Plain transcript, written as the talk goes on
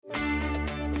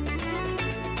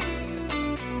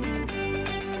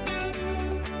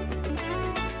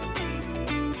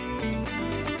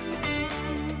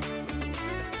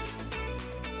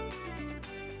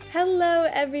Hello,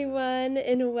 everyone,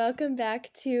 and welcome back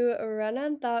to Run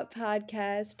on Thought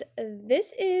podcast.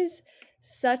 This is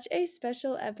such a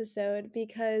special episode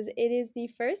because it is the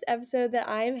first episode that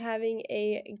I am having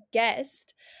a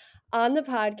guest on the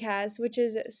podcast, which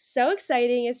is so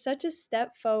exciting. It's such a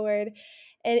step forward,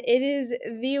 and it is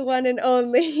the one and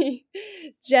only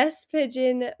Jess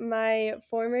Pidgeon, my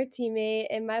former teammate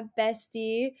and my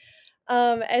bestie.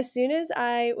 As soon as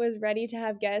I was ready to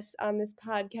have guests on this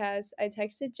podcast, I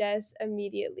texted Jess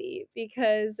immediately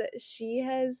because she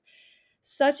has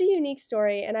such a unique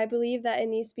story, and I believe that it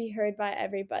needs to be heard by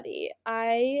everybody.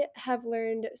 I have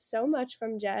learned so much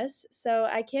from Jess, so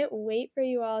I can't wait for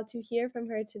you all to hear from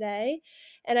her today,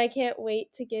 and I can't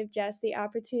wait to give Jess the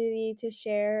opportunity to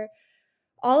share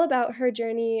all about her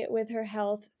journey with her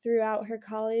health throughout her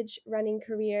college running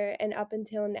career and up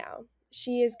until now.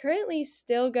 She is currently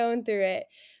still going through it,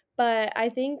 but I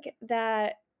think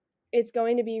that it's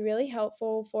going to be really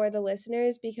helpful for the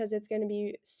listeners because it's going to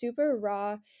be super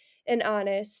raw and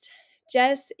honest.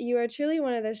 Jess, you are truly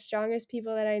one of the strongest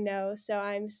people that I know, so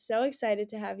I'm so excited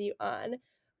to have you on.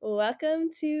 Welcome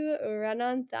to Run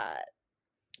on Thought.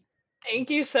 Thank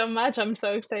you so much. I'm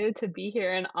so excited to be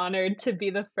here and honored to be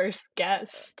the first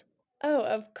guest. Oh,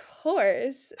 of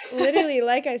course. Literally,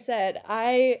 like I said,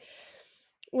 I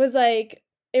was like,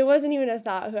 it wasn't even a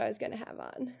thought who I was going to have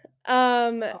on.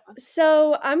 Aw.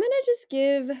 So I'm going to just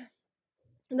give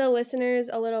the listeners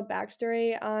a little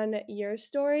backstory on your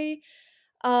story,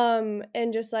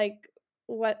 and just like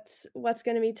what's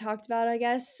going to be talked about, I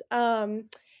guess. And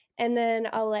then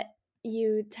I'll let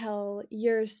you tell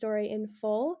your story in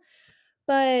full.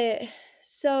 But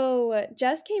so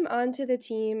Jess came onto the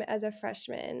team as a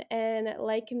freshman, and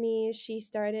like me, she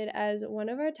started as one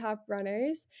of our top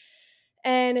runners.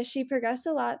 And she progressed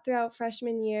a lot throughout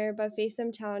freshman year, but faced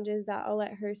some challenges that I'll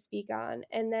let her speak on.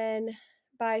 And then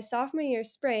by sophomore year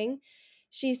spring,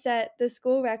 she set the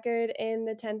school record in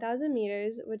the 10,000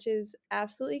 meters, which is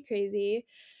absolutely crazy.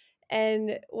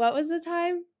 And what was the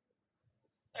time?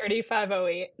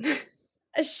 3508.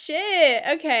 Shit.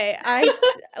 Okay.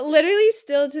 Literally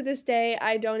still to this day,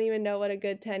 I don't even know what a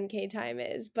good 10K time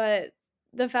is, but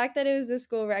the fact that it was the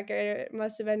school record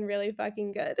must have been really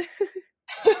fucking good.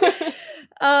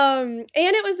 And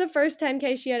it was the first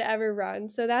 10K she had ever run,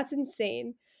 so that's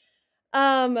insane.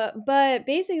 But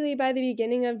basically by the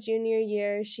beginning of junior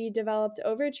year, she developed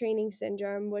overtraining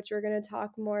syndrome, which we're going to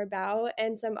talk more about,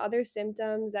 and some other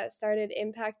symptoms that started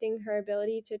impacting her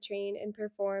ability to train and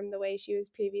perform the way she was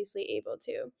previously able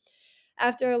to.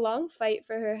 After a long fight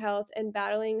for her health and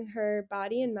battling her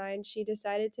body and mind, she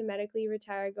decided to medically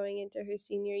retire going into her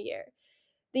senior year.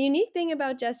 The unique thing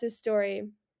about Jess's story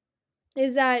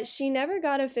is that she never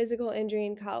got a physical injury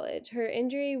in college. Her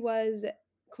injury was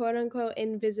quote unquote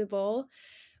invisible,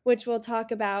 which we'll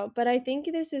talk about. But I think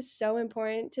this is so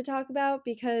important to talk about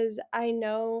because I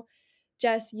know,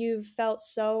 Jess, you've felt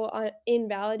so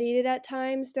invalidated at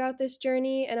times throughout this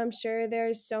journey. And I'm sure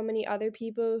there's so many other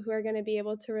people who are going to be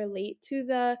able to relate to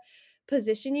the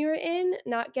position you were in,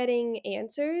 not getting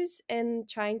answers and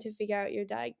trying to figure out your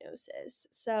diagnosis.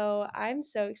 So I'm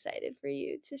so excited for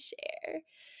you to share.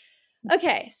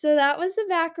 Okay, so that was the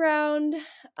background.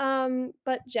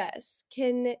 But Jess,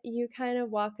 can you kind of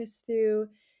walk us through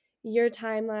your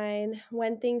timeline,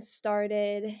 when things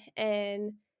started,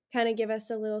 and kind of give us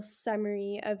a little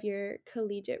summary of your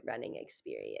collegiate running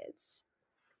experience?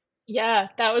 Yeah,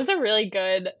 that was a really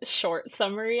good short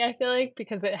summary, I feel like,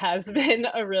 because it has been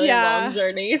a really long Yeah.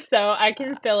 journey. So I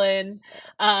can fill in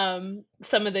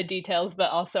some of the details,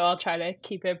 but also I'll try to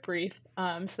keep it brief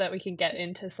so that we can get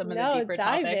into some of the No, deeper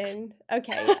dive topics. in.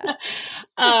 Okay, yeah.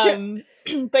 um,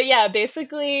 but yeah,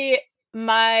 basically,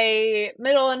 my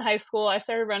middle and high school, I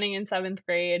started running in seventh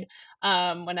grade.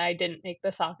 When I didn't make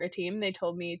the soccer team, they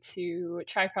told me to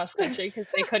try cross country because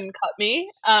they couldn't cut me,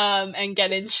 and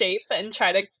get in shape and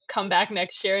try to come back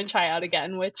next year and try out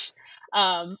again, which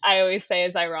I always say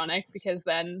is ironic because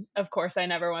then, of course, I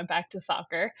never went back to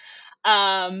soccer.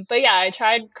 But yeah, I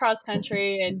tried cross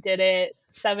country and did it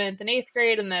seventh and eighth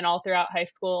grade and then all throughout high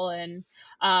school. And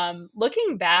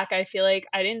looking back, I feel like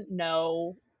I didn't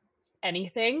know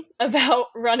anything about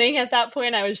running at that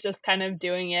point. I was just kind of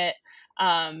doing it,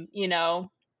 you know,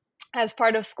 as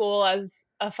part of school as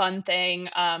a fun thing.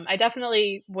 I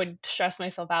definitely would stress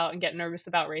myself out and get nervous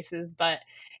about races, but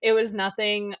it was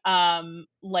nothing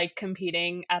like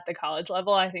competing at the college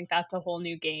level. I think that's a whole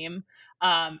new game.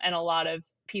 And a lot of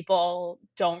people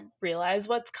don't realize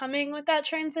what's coming with that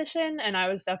transition. And I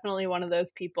was definitely one of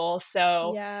those people.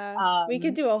 So, Yeah. We could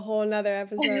um, do a whole nother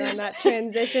episode on that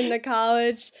transition to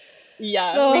college.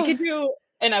 yeah, we Oh, could do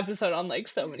an episode on like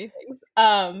so many things.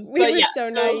 We But were yeah, so so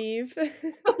naive.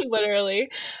 literally,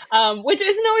 which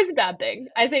isn't always a bad thing.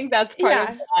 I think that's part of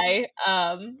Yeah.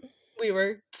 why we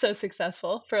were so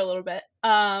successful for a little bit.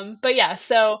 But yeah,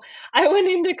 so I went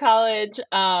into college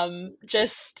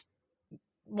just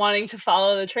wanting to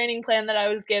follow the training plan that I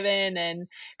was given and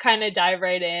kind of dive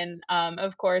right in.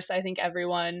 Of course, I think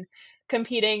everyone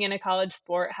competing in a college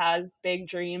sport has big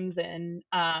dreams and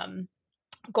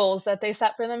goals that they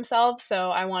set for themselves.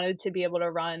 So I wanted to be able to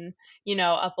run,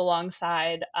 up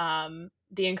alongside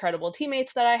the incredible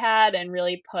teammates that I had and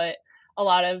really put a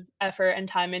lot of effort and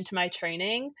time into my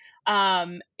training.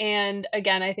 And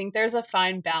again, I think there's a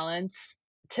fine balance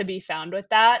to be found with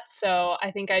that. So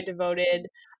I think I devoted,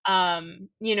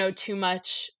 too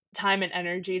much time and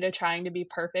energy to trying to be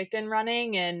perfect in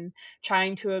running and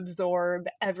trying to absorb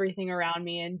everything around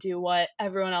me and do what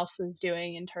everyone else was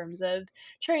doing in terms of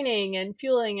training and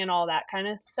fueling and all that kind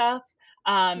of stuff.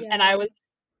 And I Yeah. was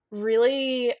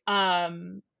really, I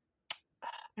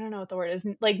don't know what the word is,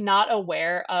 like not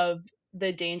aware of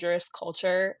the dangerous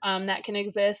culture that can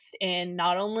exist in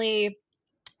not only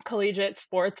collegiate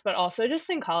sports, but also just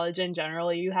in college in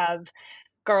general. You have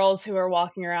girls who are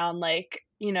walking around like,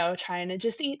 trying to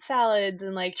just eat salads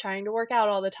and like trying to work out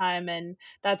all the time. And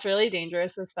that's really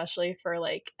dangerous, especially for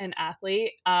like an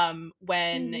athlete.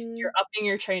 When you're Mhm. upping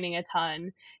your training a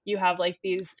ton, you have like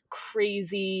these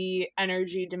crazy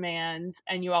energy demands,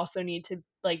 and you also need to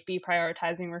like be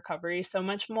prioritizing recovery so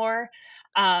much more.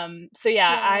 So yeah,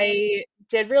 Yeah. I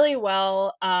did really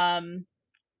well.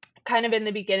 Kind of in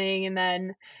the beginning and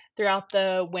then throughout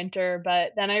the winter,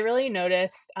 but then I really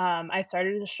noticed I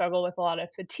started to struggle with a lot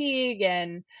of fatigue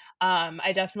and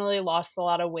I definitely lost a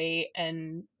lot of weight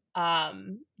and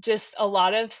just a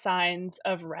lot of signs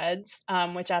of reds,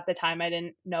 which at the time I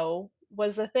didn't know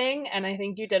was a thing. And I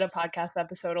think you did a podcast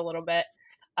episode a little bit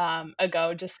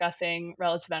ago discussing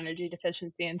relative energy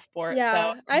deficiency in sports. So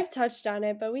Yeah, I've touched on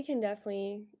it, but we can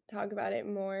definitely talk about it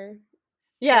more.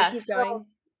 But yeah, keep so going.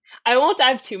 I won't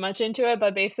dive too much into it,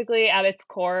 but basically, at its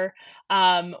core,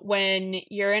 when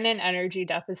you're in an energy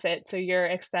deficit, so you're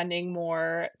expending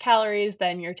more calories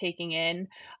than you're taking in,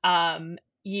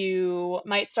 you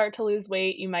might start to lose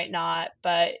weight, you might not,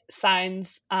 but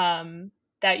signs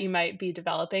that you might be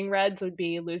developing reds would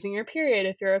be losing your period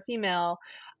if you're a female,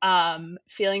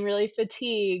 feeling really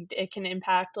fatigued. It can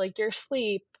impact like your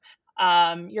sleep,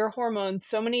 your hormones,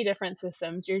 so many different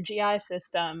systems, your GI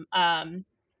system.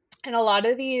 And a lot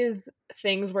of these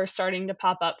things were starting to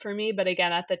pop up for me, but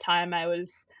again, at the time, I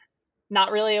was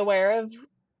not really aware of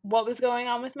what was going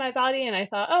on with my body, and I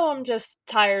thought, "Oh, I'm just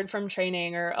tired from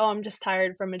training," or, "Oh, I'm just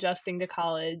tired from adjusting to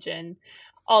college," and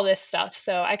all this stuff.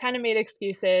 So I kinda made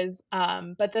excuses,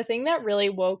 but the thing that really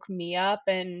woke me up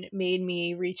and made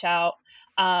me reach out,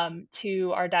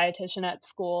 to our dietitian at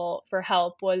school for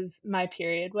help was my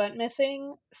period went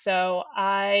missing. So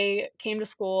I came to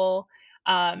school,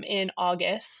 in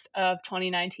August of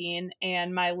 2019,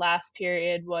 and my last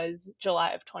period was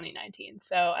July of 2019.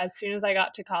 So as soon as I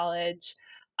got to college,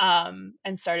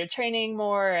 and started training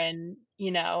more and,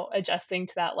 adjusting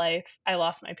to that life, I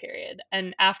lost my period.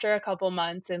 And after a couple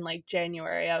months in like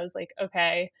January, I was like,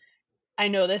 okay, I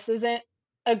know this isn't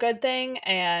a good thing,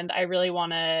 and I really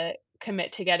want to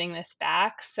commit to getting this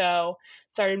back. So,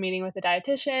 started meeting with a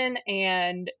dietitian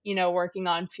and, working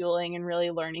on fueling and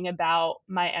really learning about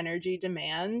my energy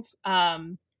demands.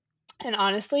 And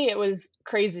honestly, it was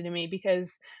crazy to me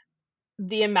because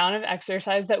the amount of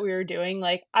exercise that we were doing,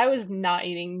 like, I was not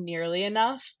eating nearly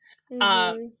enough,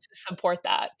 Mhm. to support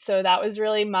that. So that was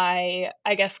really my,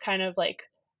 I guess, kind of like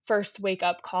first wake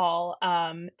up call,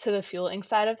 to the fueling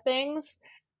side of things.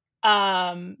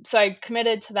 So I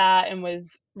committed to that and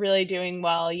was really doing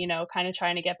well, kind of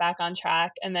trying to get back on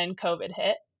track, and then COVID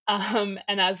hit.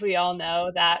 And as we all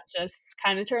know, that just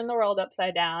kind of turned the world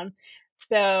upside down.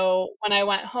 So when I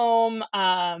went home,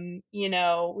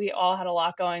 we all had a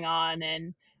lot going on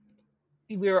and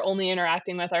we were only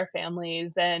interacting with our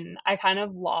families, and I kind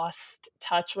of lost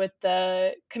touch with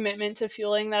the commitment to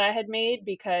fueling that I had made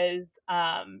because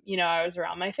I was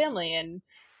around my family and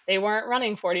they weren't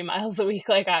running 40 miles a week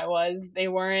like I was. They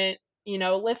weren't,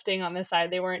 lifting on the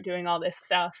side. They weren't doing all this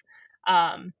stuff.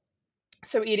 Um,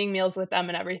 so eating meals with them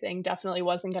and everything definitely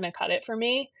wasn't going to cut it for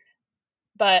me.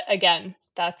 But again,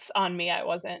 that's on me. I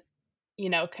wasn't,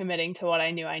 committing to what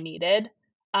I knew I needed.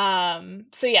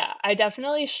 So yeah, I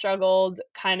definitely struggled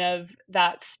kind of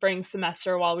that spring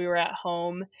semester while we were at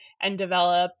home and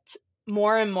developed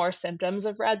more and more symptoms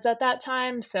of REDS at that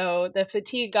time. So the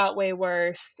fatigue got way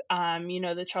worse,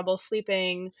 the trouble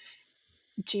sleeping,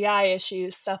 GI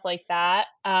issues, stuff like that.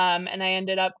 And I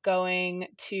ended up going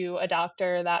to a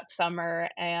doctor that summer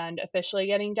and officially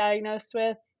getting diagnosed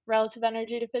with relative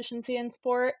energy deficiency in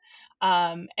sport.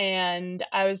 And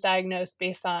I was diagnosed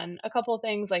based on a couple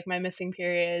things like my missing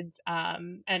periods,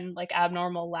 and like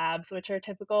abnormal labs, which are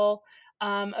typical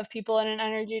of people in an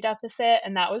energy deficit.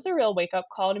 And that was a real wake up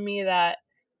call to me that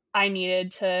I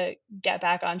needed to get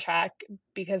back on track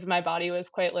because my body was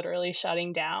quite literally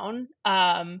shutting down.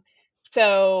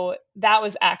 So that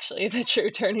was actually the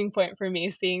true turning point for me,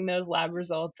 seeing those lab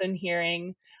results and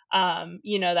hearing,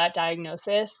 that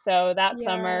diagnosis. So that Yeah.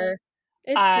 summer,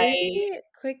 It's I crazy,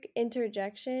 quick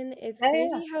interjection. It's yeah,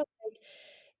 yeah, crazy how, like,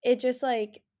 it just,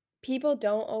 like, people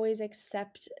don't always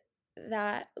accept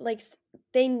that, like,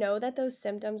 they know that those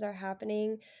symptoms are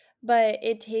happening, but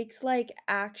it takes, like,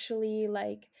 actually,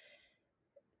 like,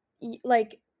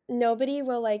 nobody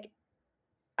will, like,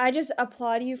 I just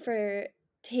applaud you for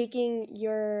taking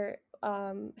your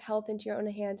health into your own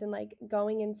hands and like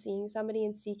going and seeing somebody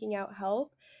and seeking out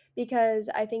help, because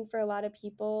I think for a lot of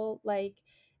people, like,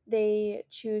 they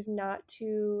choose not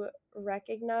to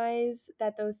recognize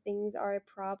that those things are a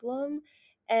problem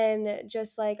and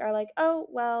just like are like, oh,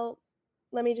 well,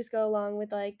 let me just go along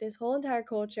with like this whole entire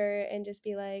culture and just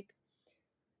be like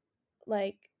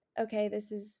okay,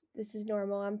 this is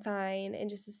normal, I'm fine, and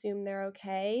just assume they're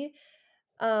okay.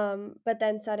 But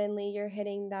then suddenly you're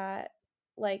hitting that,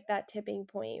 like, that tipping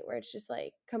point where it's just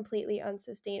like completely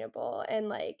unsustainable and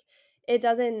like it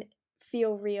doesn't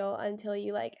feel real until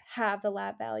you like have the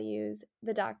lab values,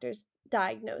 the doctor's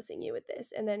diagnosing you with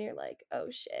this, and then you're like, oh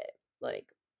shit, like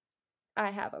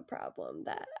I have a problem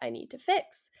that I need to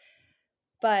fix.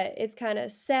 But it's kind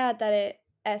of sad that it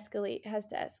escalate has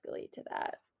to escalate to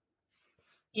that.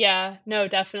 yeah, no,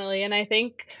 definitely. And I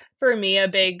think for me, a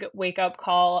big wake up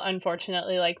call,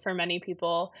 unfortunately, like for many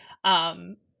people,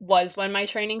 was when my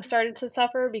training started to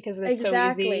suffer because it's so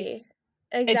easy. Exactly.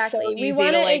 It's so Exactly. We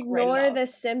easy to wanna like write it ignore off. the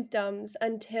symptoms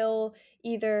until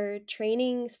either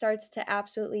training starts to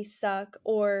absolutely suck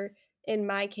or, in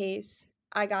my case,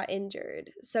 I got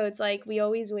injured. So it's like we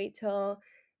always wait till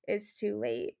it's too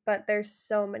late, but there's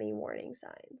so many warning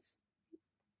signs.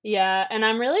 Yeah, and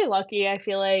I'm really lucky, I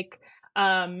feel like,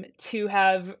 to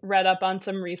have read up on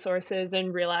some resources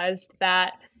and realized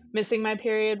that missing my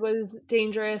period was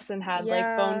dangerous and had,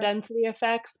 like, bone Yeah, density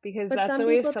effects because but that's some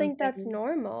always people think that's something.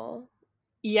 normal.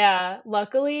 Yeah,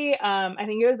 luckily, I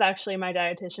think it was actually my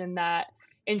dietitian that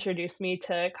introduced me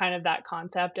to kind of that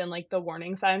concept and, like, the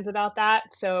warning signs about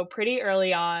that. So pretty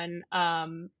early on,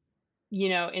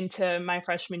 into my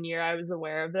freshman year, I was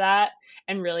aware of that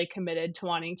and really committed to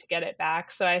wanting to get it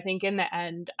back. So I think in the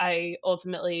end, I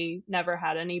ultimately never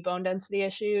had any bone density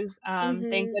issues, thank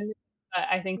Mhm. goodness. But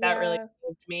I think that really Yeah,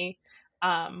 saved me,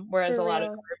 whereas for a lot of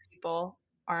real. other people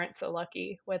aren't so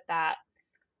lucky with that.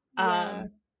 Yeah.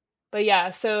 Um, but yeah,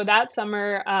 so that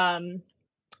summer,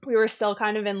 we were still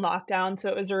kind of in lockdown, so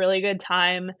it was a really good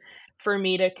time for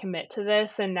me to commit to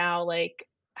this. And now, like,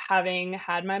 having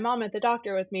had my mom at the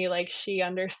doctor with me, like, she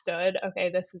understood, okay,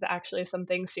 this is actually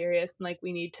something serious and like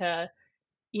we need to,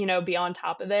 be on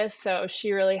top of this. So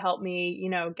she really helped me,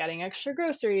 getting extra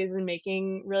groceries and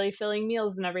making really filling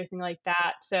meals and everything like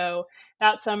that. So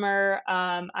that summer,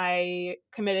 I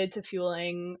committed to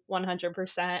fueling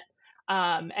 100%,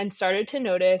 and started to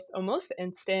notice almost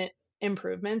instant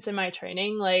improvements in my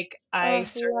training. Like I Oh,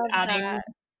 started love adding, that.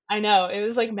 I know it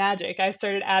was like magic. I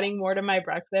started adding more to my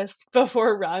breakfast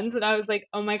before runs, and I was like,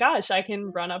 oh my gosh, I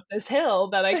can run up this hill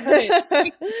that I couldn't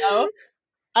weeks ago.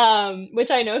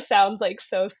 Which I know sounds like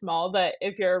so small, but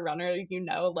if you're a runner,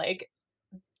 like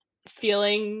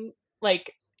feeling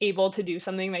like able to do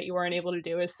something that you weren't able to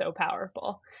do is so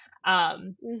powerful.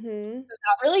 Mhm. So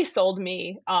that really sold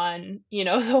me on,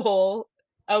 the whole,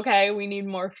 okay, we need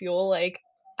more fuel. Like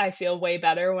I feel way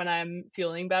better when I'm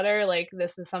feeling better. Like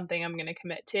this is something I'm going to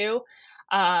commit to.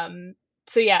 Um,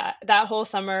 so yeah, that whole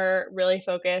summer really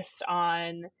focused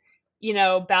on,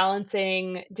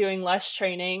 balancing doing less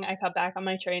training. I cut back on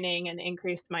my training and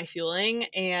increased my fueling.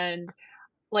 And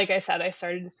like I said, I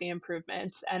started to see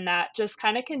improvements, and that just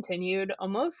kind of continued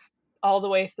almost all the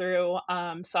way through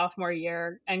sophomore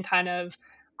year and kind of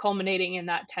culminating in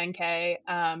that 10K.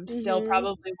 Still Mhm.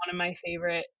 probably one of my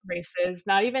favorite races,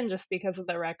 not even just because of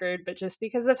the record, but just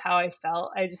because of how I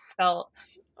felt. I just felt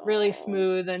really Oh.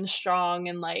 smooth and strong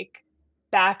and like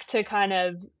back to kind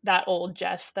of that old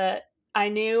Jess that I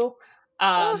knew,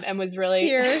 Oh, and was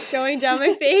really tear going down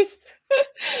my face.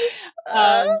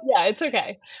 Uh, Yeah, it's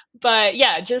okay. But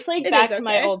yeah, just like it is back to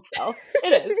my okay. old self.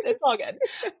 It is. It's all good.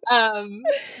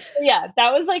 So yeah,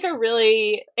 that was like a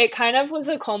really it kind of was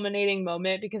a culminating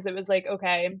moment because it was like,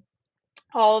 okay,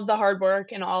 all of the hard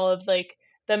work and all of like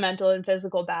the mental and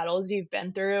physical battles you've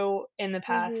been through in the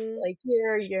past Mhm. like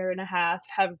year and a half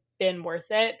have been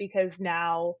worth it because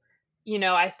now,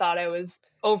 I thought I was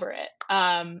over it.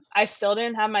 I still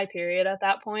didn't have my period at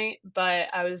that point, but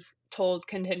I was told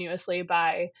continuously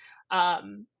by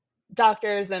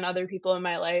doctors and other people in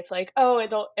my life like, oh,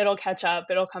 it'll catch up,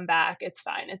 it'll come back, it's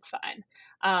fine, it's fine.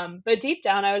 But deep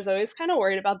down I was always kind of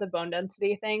worried about the bone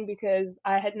density thing because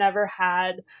I had never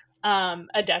had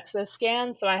a DEXA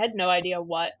scan, so I had no idea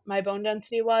what my bone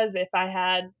density was, if I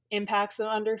had impacts of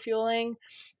underfueling.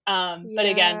 But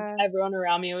again, Yeah. everyone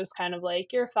around me was kind of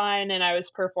like, "You're fine," and I was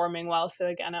performing well. So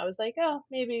again, I was like, "Oh,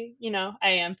 maybe I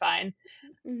am fine."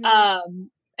 Mhm.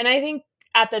 And I think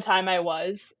at the time I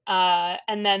was.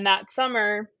 And then that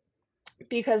summer,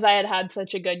 because I had had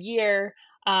such a good year,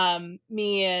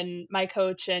 me and my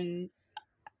coach and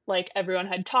like everyone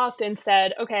had talked and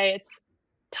said, okay, it's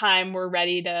time, we're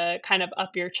ready to kind of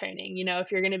up your training.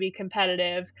 If you're going to be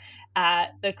competitive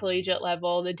at the collegiate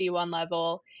level, the D1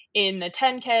 level, in the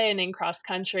 10K and in cross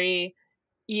country,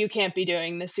 you can't be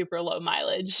doing the super low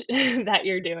mileage that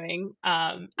you're doing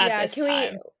at Yeah, this can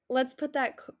we time. let's put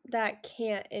that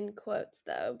 "can't" in quotes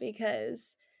though,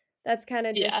 because that's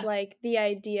kinda just Yeah. like the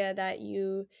idea that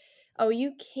you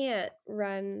can't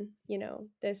run,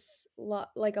 this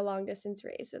like a long distance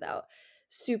race without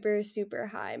super, super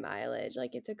high mileage,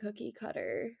 like it's a cookie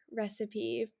cutter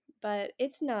recipe, but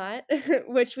it's not,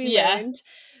 which we Yeah. learned.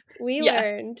 We Yeah.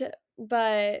 learned,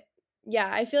 but yeah,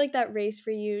 I feel like that race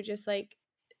for you just like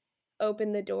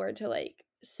opened the door to like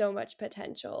so much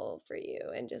potential for you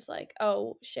and just like,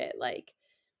 oh shit, like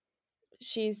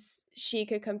she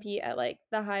could compete at like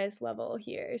the highest level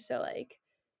here. So like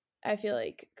I feel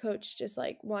like coach just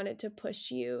like wanted to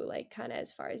push you like kind of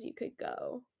as far as you could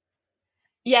go.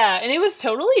 Yeah, and it was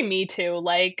totally me too.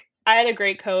 Like, I had a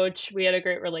great coach, we had a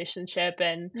great relationship,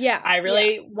 and Yeah, I yeah.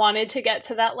 really wanted to get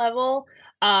to that level.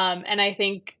 And I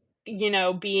think,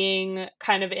 being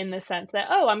kind of in the sense that,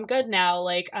 oh, I'm good now,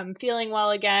 like I'm feeling well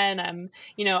again, I'm,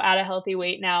 at a healthy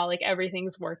weight now, like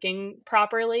everything's working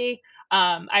properly.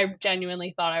 I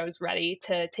genuinely thought I was ready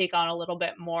to take on a little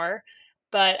bit more.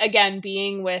 But again,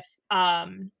 being with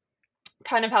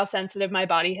kind of how sensitive my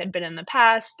body had been in the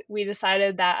past, we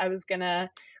decided that I was going to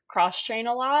cross train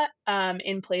a lot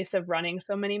in place of running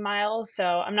so many miles. So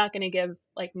I'm not going to give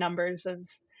like numbers of,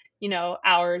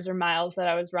 hours or miles that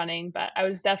I was running, but I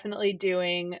was definitely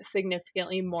doing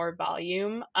significantly more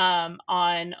volume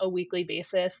on a weekly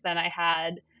basis than I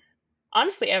had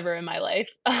honestly ever in my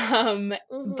life.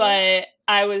 Mhm. But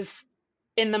I was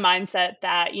in the mindset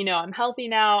that, I'm healthy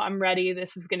now, I'm ready,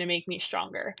 this is going to make me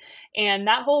stronger. And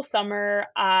that whole summer,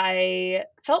 I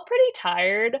felt pretty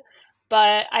tired,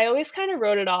 but I always kind of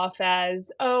wrote it off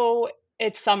as, oh,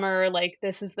 it's summer, like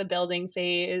this is the building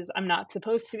phase. I'm not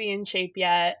supposed to be in shape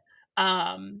yet.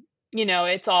 Um,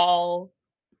 it's all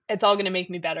going to make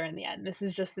me better in the end. This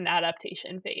is just an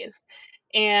adaptation phase.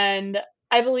 And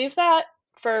I believe that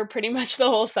for pretty much the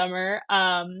whole summer.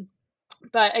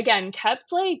 But again,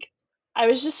 kept like, I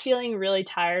was just feeling really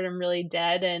tired and really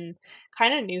dead and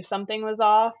kind of knew something was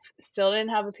off. Still didn't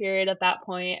have a period at that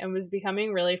point and was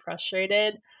becoming really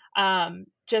frustrated.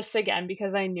 Just again,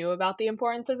 because I knew about the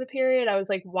importance of the period, I was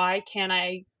like, why can't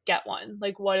I get one?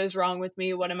 Like, what is wrong with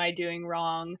me? What am I doing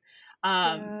wrong?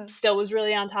 Yeah. Still was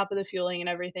really on top of the fueling and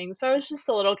everything. So I was just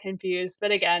a little confused.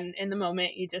 But again, in the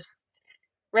moment, you just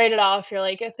write it off. You're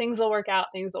like, if things will work out,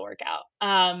 things will work out.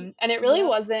 And it really Yep.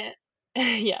 wasn't,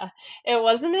 yeah, it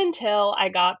wasn't until I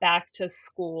got back to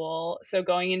school, so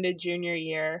going into junior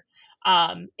year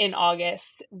in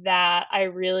August, that I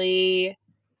really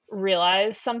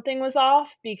realized something was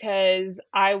off because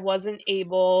I wasn't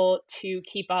able to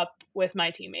keep up with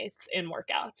my teammates in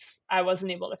workouts. I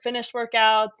wasn't able to finish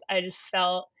workouts. I just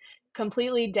felt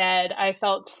completely dead. I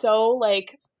felt so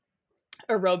like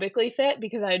aerobically fit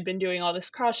because I had been doing all this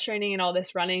cross training and all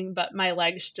this running, but my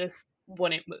legs just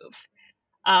wouldn't move.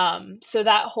 So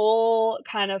that whole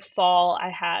kind of fall, I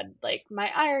had like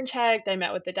my iron checked. I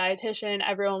met with the dietitian.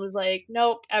 Everyone was like,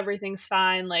 nope, everything's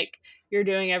fine. Like, you're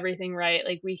doing everything right.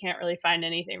 Like, we can't really find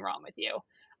anything wrong with you.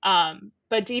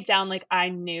 But deep down, like, I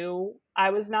knew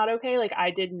I was not okay. Like,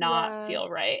 I did not Yeah. feel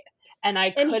right. And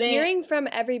I And couldn't, hearing from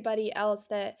everybody else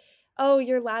that, "Oh,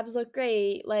 your labs look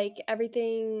great, like,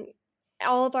 everything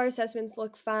all of our assessments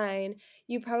look fine,"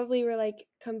 you probably were, like,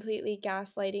 completely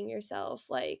gaslighting yourself,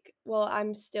 like, "Well,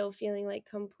 I'm still feeling like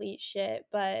complete shit,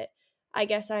 but I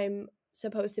guess I'm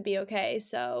supposed to be okay,"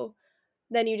 so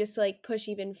then you just, like, push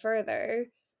even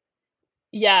further.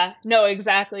 yeah, no,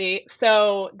 exactly.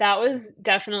 So that was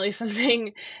definitely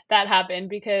something that happened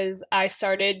because I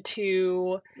started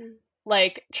to Mm.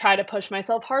 like try to push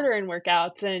myself harder in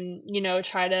workouts and,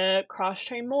 try to cross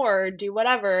train more, do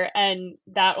whatever. And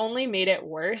that only made it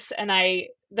worse. And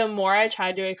the more I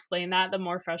tried to explain that, the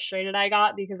more frustrated I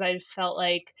got because I just felt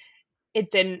like it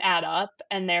didn't add up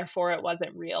and therefore it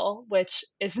wasn't real, which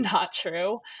is not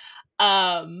true.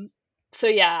 Um, so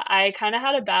yeah, I kind of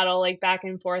had a battle like back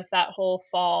and forth that whole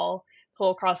fall,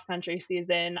 whole cross country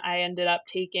season. I ended up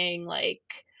taking like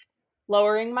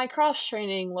lowering my cross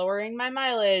training, lowering my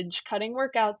mileage, cutting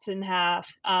workouts in half,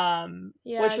 which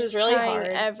Yeah, was just really trying hard.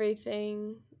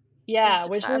 everything. Yeah,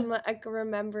 which was I'm like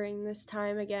remembering this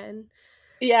time again.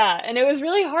 Yeah, and it was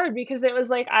really hard because it was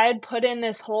like I had put in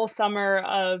this whole summer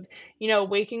of,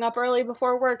 waking up early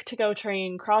before work to go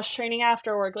train, cross training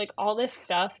after work, like all this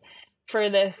stuff for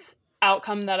this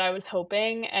outcome that I was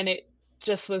hoping, and it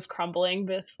just was crumbling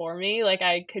before me. Like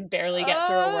I could barely get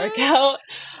through a Uh, workout.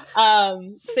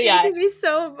 this So is yeah, making me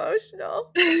so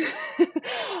emotional.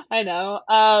 I know.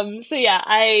 So yeah,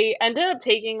 I ended up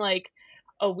taking like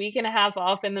a week and a half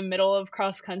off in the middle of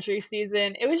cross country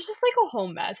season. It was just like a whole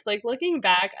mess. Like looking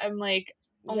back, I'm like,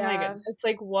 oh my Yeah, goodness,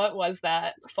 like what was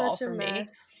that fall such a for me?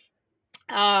 mess.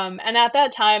 And at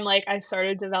that time, like I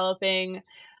started developing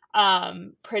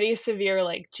pretty severe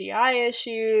like GI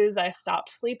issues. I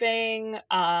stopped sleeping.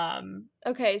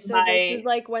 Okay, so this My is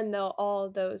like when all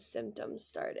those symptoms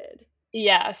started.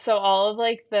 Yeah, so all of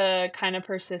like the kind of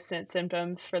persistent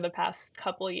symptoms for the past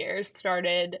couple years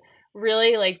started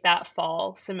really like that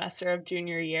fall semester of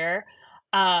junior year.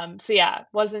 So yeah,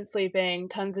 wasn't sleeping,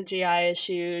 tons of GI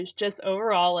issues, just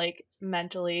overall like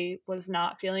mentally was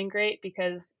not feeling great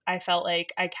because I felt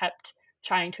like I kept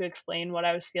trying to explain what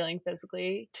I was feeling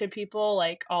physically to people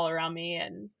like all around me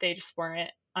and they just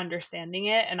weren't understanding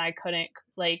it and I couldn't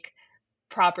like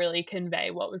properly convey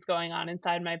what was going on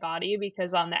inside my body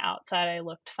because on the outside I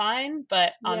looked fine,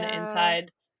 but on the Yeah.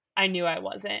 inside I knew I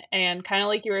wasn't. And kind of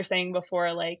like you were saying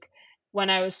before, like when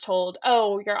I was told,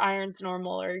 "Oh, your iron's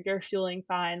normal or you're fueling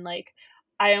fine," like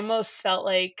I almost felt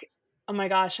like, "Oh my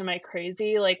gosh, am I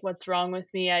crazy? Like what's wrong with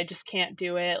me? I just can't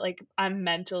do it. Like I'm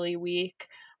mentally weak."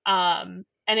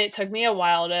 And it took me a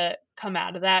while to come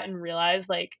out of that and realize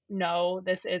like, no,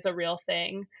 this is a real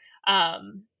thing.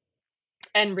 Um,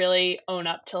 and really own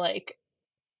up to like,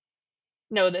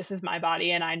 no, this is my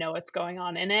body and I know what's going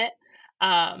on in it.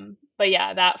 But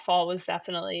yeah, that fall was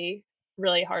definitely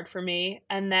really hard for me.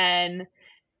 And then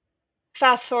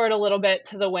fast forward a little bit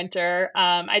to the winter,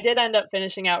 I did end up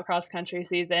finishing out cross country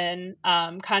season,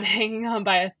 kind of hanging on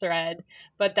by a thread.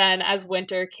 But then as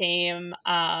winter came,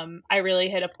 I really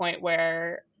hit a point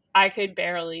where I could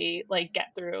barely like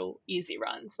get through easy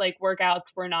runs. Like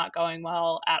workouts were not going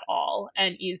well at all,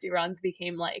 and easy runs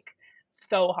became like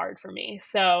so hard for me.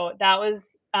 So that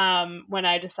was when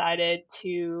I decided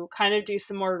to kind of do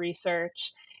some more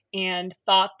research and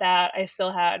thought that I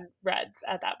still had REDS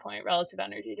at that point, relative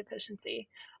energy deficiency,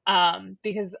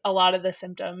 because a lot of the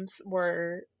symptoms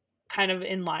were kind of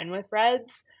in line with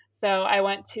REDS. So I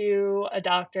went to a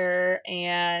doctor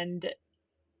and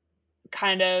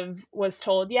kind of was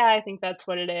told, yeah, I think that's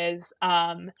what it is.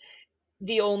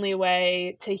 The only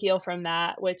way to heal from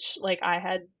that, which like I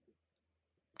had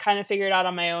kind of figured out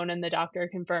on my own and the doctor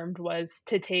confirmed was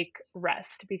to take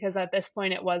rest because at this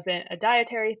point it wasn't a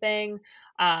dietary thing.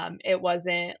 It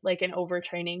wasn't like an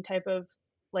overtraining type of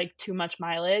like too much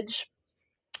mileage.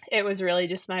 It was really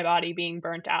just my body being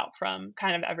burnt out from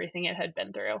kind of everything it had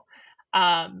been through.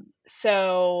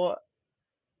 So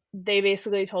they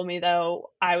basically told me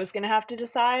though I was going to have to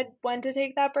decide when to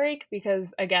take that break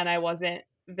because again I wasn't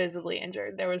visibly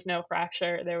injured. There was no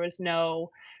fracture, there was no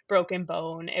broken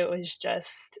bone. It was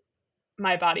just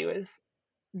my body was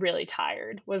really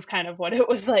tired was kind of what it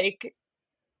was like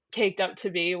caked up to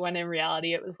be when in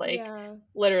reality it was like Yeah.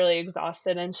 literally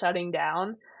exhausted and shutting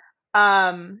down.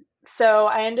 So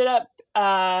I ended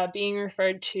up being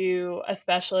referred to a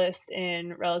specialist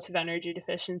in relative energy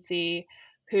deficiency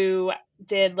who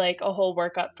did like a whole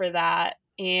workup for that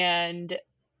and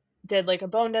did like a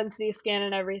bone density scan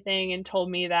and everything and told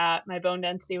me that my bone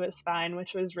density was fine,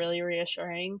 which was really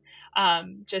reassuring.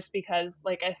 Just because,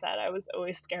 like I said, I was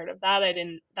always scared of that.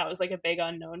 That was like a big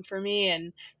unknown for me.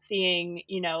 And seeing,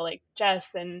 like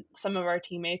Jess and some of our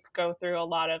teammates go through a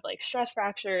lot of like stress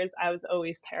fractures, I was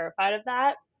always terrified of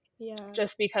that Yeah.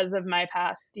 just because of my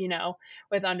past,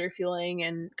 with underfueling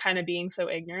and kind of being so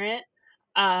ignorant.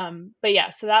 But yeah,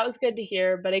 so that was good to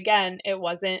hear. But again, it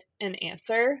wasn't an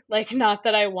answer. Like, not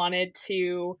that I wanted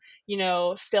to,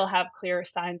 still have clear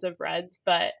signs of REDS,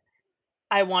 but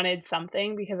I wanted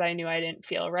something because I knew I didn't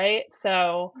feel right.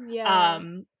 So, Yeah.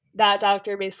 um, that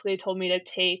doctor basically told me to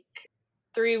take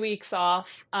 3 weeks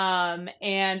off. And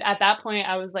at that point,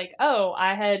 I was like, oh,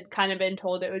 I had kind of been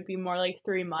told it would be more like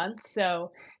 3 months.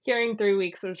 So hearing 3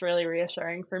 weeks was really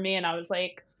reassuring for me, and I was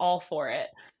like, all for it.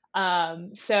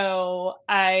 So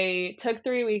I took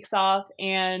 3 weeks off,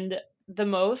 and the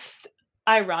most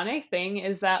ironic thing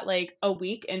is that, like, a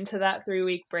week into that 3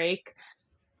 week break,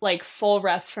 like full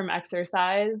rest from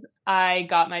exercise, I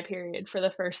got my period for the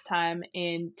first time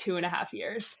in 2.5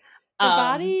 years. The Um,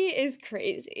 body is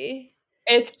crazy.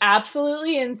 it's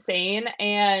absolutely insane.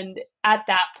 And at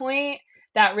that point,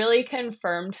 that really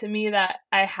confirmed to me that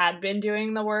I had been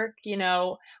doing the work,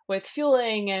 with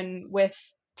fueling and with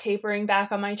tapering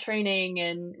back on my training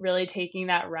and really taking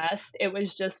that rest. It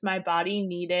was just my body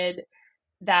needed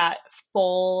that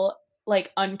full,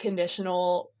 like,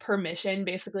 unconditional permission,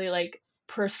 basically, like,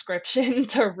 prescription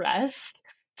to rest,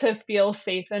 to feel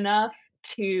safe enough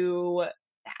to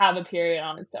have a period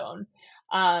on its own.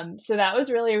 So that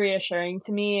was really reassuring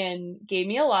to me and gave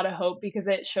me a lot of hope, because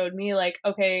it showed me, like,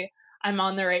 okay, I'm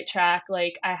on the right track.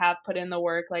 Like, I have put in the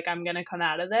work. Like, I'm going to come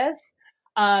out of this.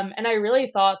 And I really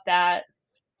thought that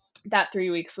that 3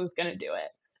 weeks was going to do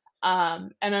it.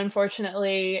 And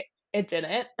unfortunately, it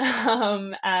didn't,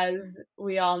 as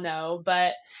we all know.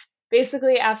 But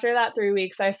basically, after that 3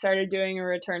 weeks, I started doing a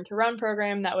return to run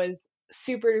program that was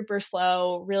super duper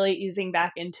slow, really easing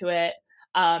back into it.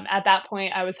 At that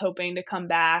point, I was hoping to come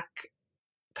back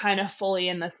kind of fully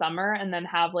in the summer and then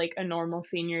have like a normal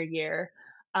senior year.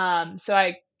 So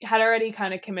I had already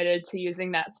kind of committed to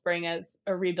using that spring as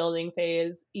a rebuilding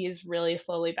phase, ease really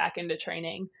slowly back into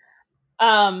training.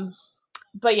 Um,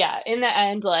 but yeah, in the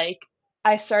end, like,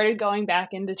 I started going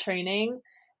back into training,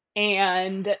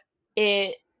 and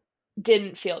it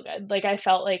didn't feel good. Like, I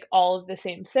felt like all of the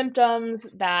same symptoms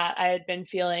that I had been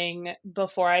feeling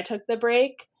before I took the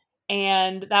break.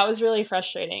 And that was really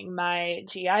frustrating. My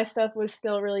GI stuff was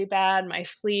still really bad, my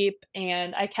sleep,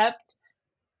 and I kept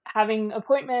having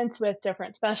appointments with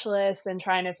different specialists and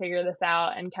trying to figure this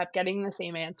out, and kept getting the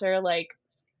same answer, like,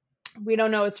 we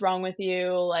don't know what's wrong with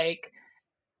you. Like,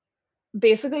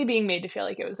 basically being made to feel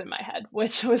like it was in my head,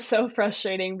 which was so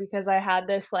frustrating, because I had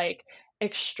this, like,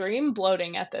 extreme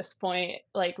bloating at this point,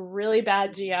 like really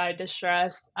bad GI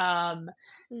distress.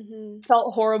 Mhm.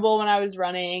 Felt horrible when I was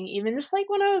running, even just like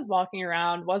when I was walking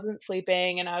around, wasn't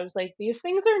sleeping, and I was like, these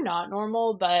things are not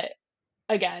normal. But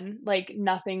again, like,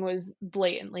 nothing was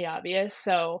blatantly obvious,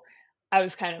 so I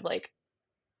was kind of like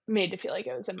made to feel like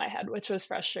it was in my head, which was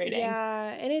frustrating.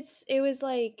 Yeah, and it was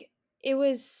like it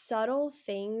was subtle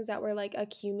things that were like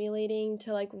accumulating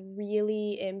to like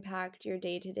really impact your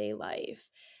day-to-day life.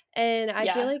 And I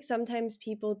feel Yeah, like sometimes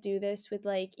people do this with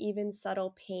like even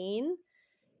subtle pain.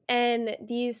 And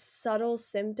these subtle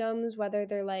symptoms, whether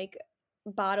they're like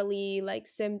bodily like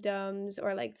symptoms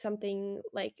or like something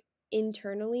like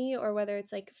internally or whether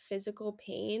it's like physical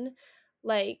pain,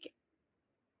 like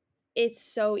it's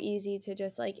so easy to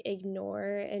just like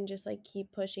ignore and just like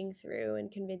keep pushing through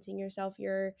and convincing yourself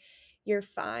you're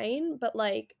fine. But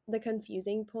like the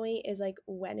confusing point is like,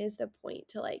 when is the point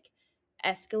to like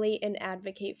escalate and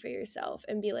advocate for yourself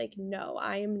and be like, no,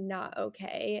 I am not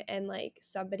okay, and like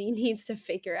somebody needs to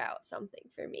figure out something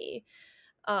for me,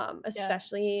 yeah,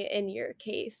 especially in your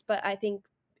case. But I think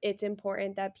it's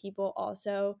important that people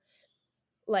also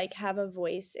like have a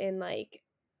voice and like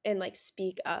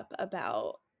speak up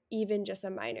about even just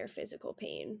a minor physical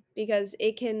pain, because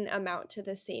it can amount to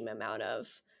the same amount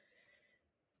of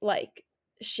like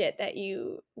shit that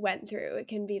you went through. It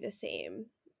can be the same.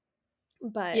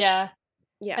 But yeah.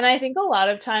 And yeah. I think a lot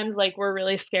of times, like, we're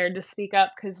really scared to speak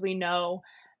up because we know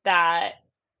that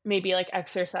maybe, like,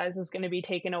 exercise is going to be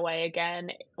taken away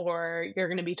again, or you're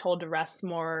going to be told to rest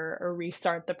more or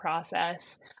restart the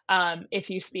process. If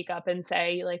you speak up and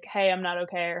say, like, hey, I'm not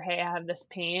okay, or hey, I have this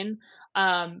pain.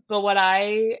 But what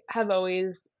I have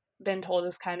always been told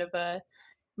is kind of a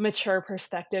mature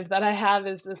perspective that I have,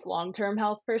 is this long term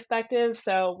health perspective.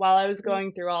 So while I was Mhm.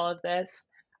 going through all of this,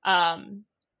 um,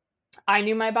 I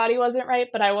knew my body wasn't right,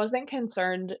 but I wasn't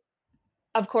concerned.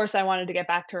 Of course, I wanted to get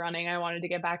back to running, I wanted to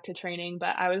get back to training,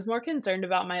 but I was more concerned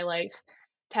about my life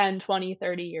 10, 20,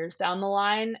 30 years down the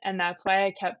line, and that's why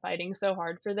I kept fighting so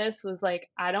hard for this, was like,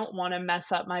 I don't wanna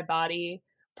mess up my body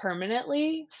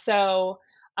permanently. So,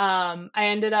 I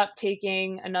ended up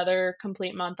taking another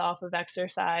complete month off of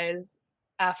exercise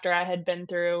after I had been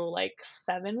through, like,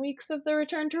 7 weeks of the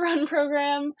Return to Run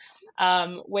program,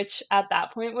 which at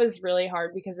that point was really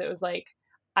hard, because it was like,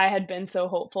 I had been so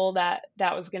hopeful that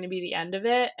that was going to be the end of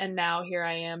it. And now here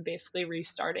I am, basically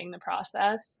restarting the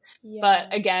process. But Yeah.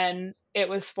 again, it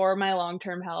was for my long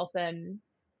term health, and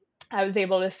I was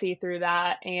able to see through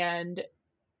that. And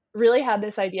really had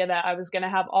this idea that I was going to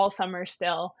have all summer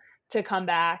still to come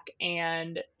back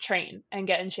and train and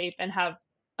get in shape and have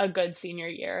a good senior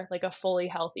year, like a fully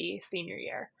healthy senior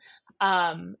year.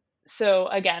 Um, so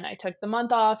again, I took the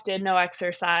month off, did no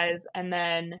exercise, and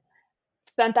then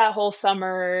spent that whole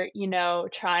summer,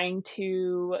 trying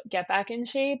to get back in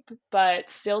shape, but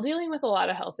still dealing with a lot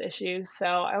of health issues. So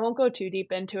I won't go too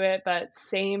deep into it, but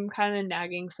same kind of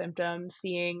nagging symptoms,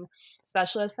 seeing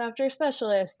specialist after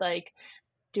specialist, like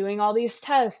doing all these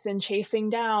tests and chasing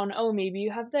down, oh, maybe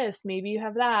you have this, maybe you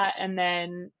have that, and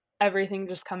then everything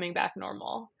just coming back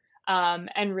normal.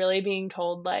 And really being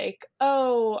told, like,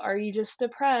 oh, are you just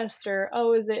depressed? Or,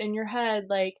 oh, is it in your head?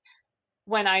 Like,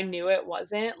 when I knew it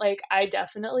wasn't, like, I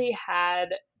definitely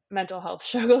had mental health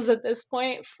struggles at this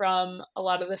point from a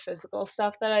lot of the physical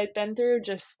stuff that I'd been through,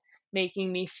 just making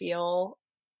me feel,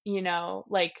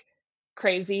 like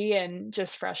crazy and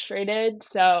just frustrated.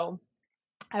 So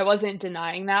I wasn't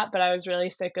denying that, but I was really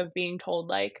sick of being told,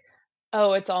 like,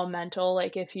 oh, it's all mental.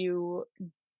 Like, if you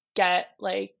get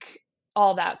like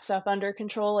all that stuff under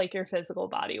control, like your physical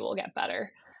body will get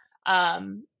better.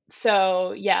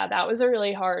 So yeah, that was a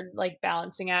really hard like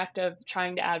balancing act of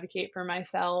trying to advocate for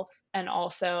myself and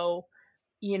also,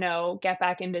 get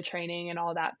back into training and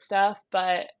all that stuff.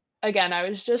 But again, I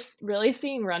was just really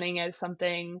seeing running as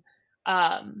something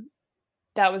um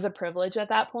that was a privilege at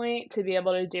that point to be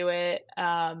able to do it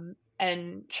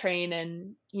and train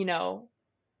and,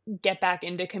 get back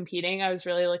into competing. I was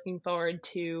really looking forward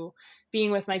to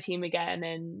being with my team again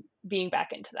and being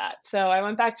back into that. So I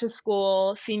went back to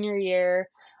school senior year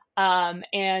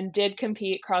and did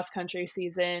compete cross country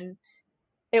season.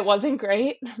 It wasn't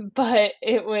great, but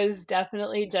it was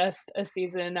definitely just a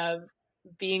season of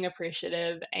being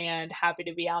appreciative and happy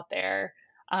to be out there.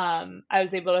 I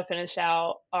was able to finish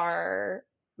out our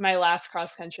my last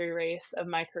cross country race of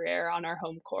my career on our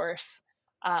home course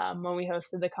when we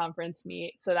hosted the conference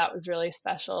meet. So that was really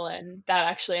special, and that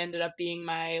actually ended up being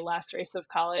my last race of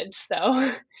college.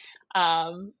 So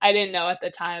I didn't know at the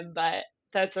time, but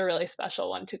that's a really special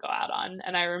one to go out on.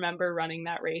 And I remember running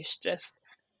that race just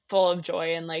full of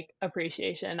joy and like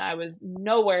appreciation. I was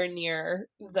nowhere near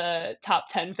the top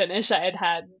 10 finish I had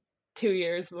had 2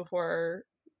 years before,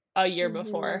 a year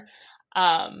before.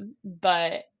 Mhm.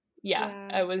 But yeah,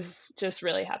 I Yeah. was just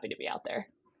really happy to be out there.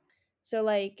 So,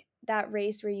 like, that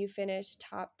race where you finished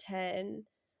top 10,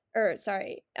 or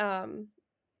sorry,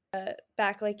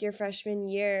 back, like, your freshman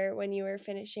year when you were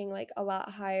finishing, like, a lot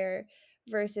higher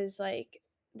versus, like,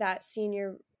 that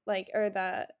senior, like, or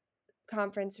the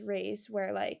conference race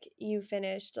where, like, you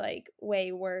finished, like,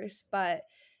 way worse, but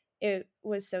it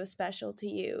was so special to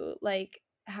you. Like,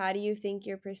 how do you think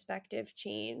your perspective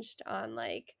changed on,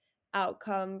 like,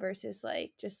 outcome versus,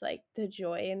 like, just, like, the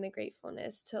joy and the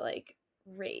gratefulness to, like,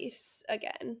 race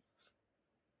again?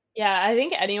 Yeah, I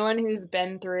think anyone who's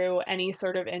been through any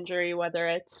sort of injury, whether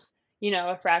it's,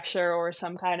 a fracture or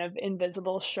some kind of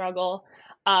invisible struggle,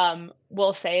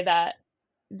 will say that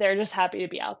they're just happy to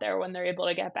be out there when they're able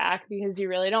to get back because you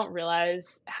really don't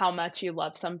realize how much you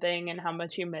love something and how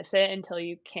much you miss it until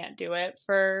you can't do it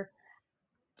for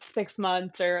 6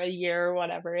 months or a year or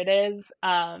whatever it is.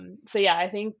 So yeah, I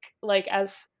think like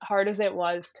as hard as it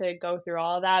was to go through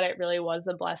all of that, it really was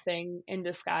a blessing in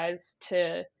disguise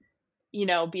to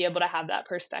be able to have that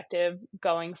perspective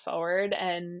going forward.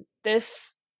 And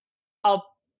this, I'll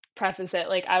preface it,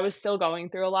 like I was still going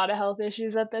through a lot of health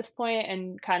issues at this point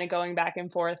and kind of going back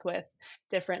and forth with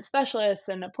different specialists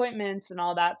and appointments and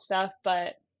all that stuff.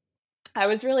 But I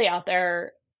was really out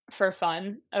there for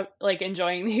fun, like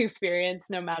enjoying the experience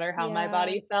no matter how my Yeah.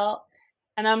 body felt.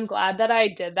 And I'm glad that I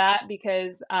did that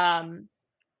because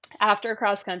after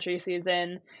cross country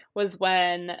season was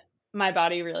when my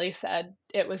body really said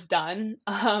it was done.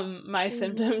 My Mhm.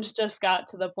 symptoms just got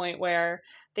to the point where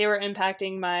they were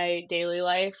impacting my daily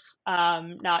life,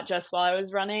 not just while I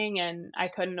was running, and I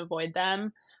couldn't avoid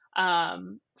them.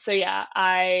 So yeah,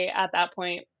 I at that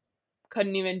point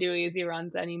couldn't even do easy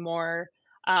runs anymore.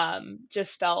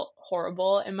 Just felt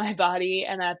horrible in my body,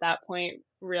 and at that point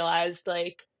realized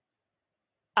like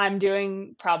I'm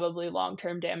doing probably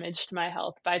long-term damage to my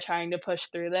health by trying to push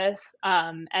through this.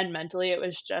 And mentally, it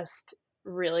was just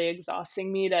really exhausting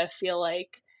me to feel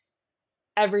like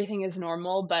everything is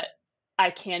normal, but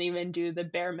I can't even do the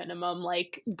bare minimum,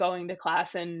 like going to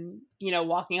class and,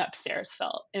 walking upstairs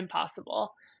felt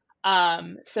impossible.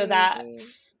 So Crazy.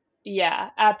 yeah,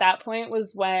 at that point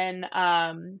was when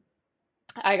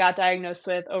I got diagnosed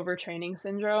with overtraining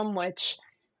syndrome, which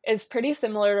is pretty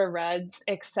similar to REDS,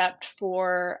 except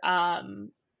for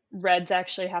REDS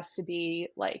actually has to be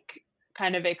like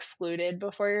kind of excluded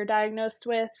before you're diagnosed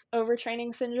with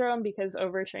overtraining syndrome, because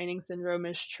overtraining syndrome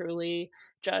is truly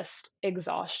just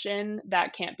exhaustion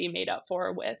that can't be made up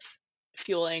for with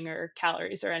fueling or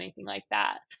calories or anything like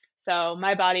that. So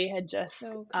my body had just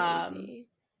So crazy.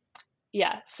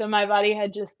 yeah, so my body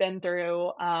had just been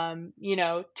through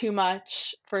too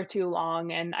much for too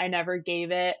long, and I never gave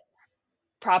it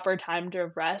proper time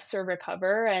to rest or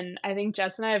recover. And I think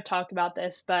Jess and I have talked about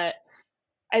this, but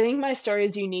I think my story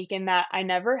is unique in that I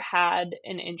never had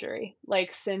an injury.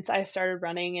 Like, since I started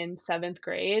running in 7th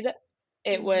grade,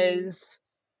 it Mhm. was,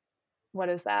 what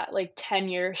is that? Like 10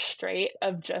 years straight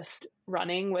of just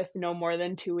running with no more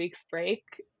than 2 weeks break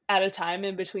at a time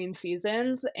in between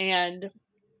seasons. And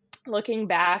looking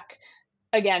back,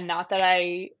 again, not that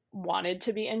I wanted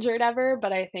to be injured ever,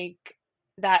 but I think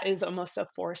that is almost a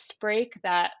forced break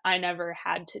that I never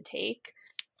had to take.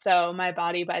 So my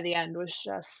body by the end was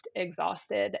just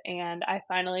exhausted, and I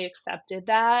finally accepted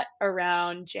that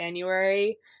around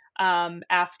January,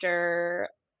 after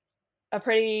a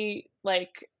pretty,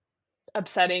 like,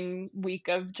 upsetting week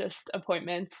of just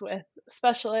appointments with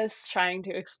specialists trying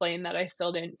to explain that I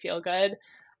still didn't feel good.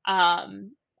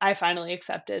 I finally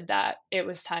accepted that it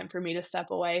was time for me to step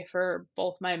away for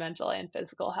both my mental and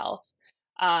physical health.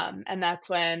 And that's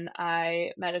when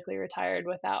I medically retired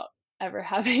without ever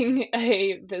having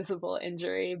a visible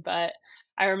injury. But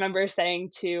I remember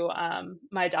saying to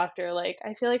my doctor, like,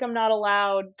 I feel like I'm not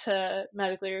allowed to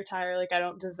medically retire. Like, I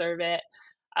don't deserve it.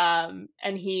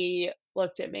 And he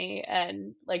looked at me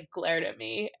and, like, glared at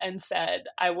me and said,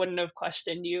 "I wouldn't have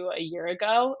questioned you a year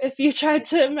ago if you tried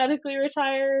to medically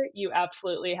retire. You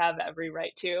absolutely have every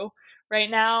right to right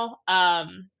now."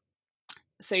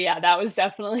 So yeah, that was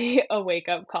definitely a wake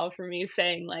up call for me,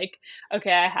 saying like,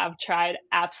 okay, I have tried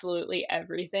absolutely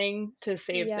everything to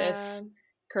save Yeah. this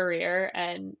career,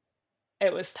 and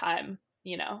it was time,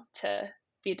 to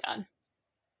be done.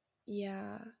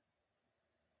 Yeah.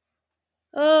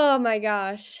 Oh my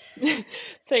gosh.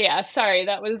 So yeah, sorry,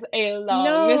 that was a long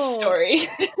No. story.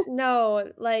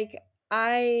 No, like,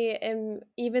 I am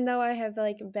even though I have,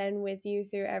 like, been with you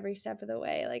through every step of the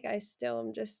way, like, I still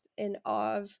am just in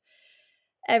awe of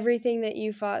everything that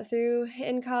you fought through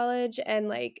in college and,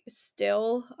 like,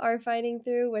 still are fighting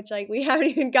through, which, like, we haven't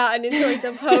even gotten into, like,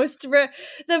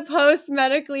 the post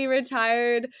medically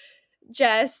retired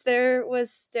Jess. There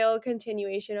was still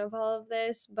continuation of all of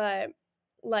this, but,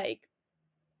 like,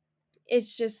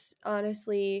 it's just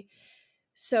honestly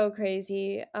so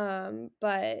crazy.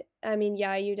 But I mean,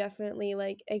 yeah, you definitely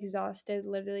like exhausted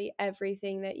literally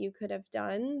everything that you could have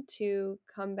done to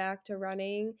come back to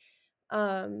running.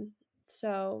 Um,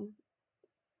 so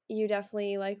you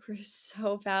definitely like were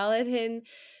so valid in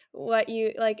what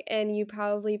you like, and you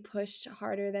probably pushed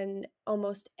harder than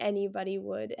almost anybody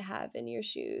would have in your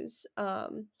shoes.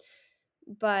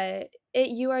 But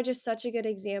you are just such a good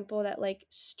example that like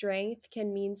strength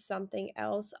can mean something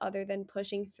else other than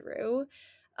pushing through.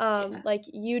 Yeah. Like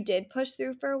you did push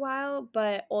through for a while,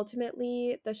 but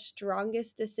ultimately the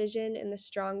strongest decision and the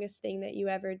strongest thing that you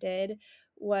ever did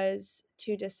was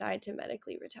to decide to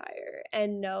medically retire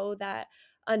and know that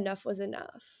enough was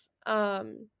enough.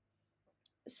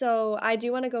 So I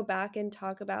do want to go back and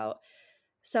talk about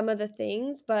some of the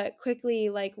things, but quickly,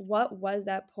 like, what was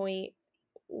that point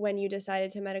when you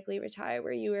decided to medically retire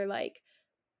where you were like,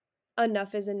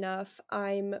 enough is enough?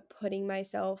 I'm putting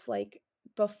myself like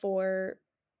before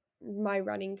my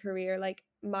running career, like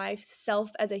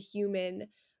myself as a human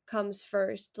comes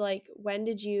first. Like, when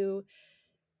did you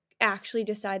actually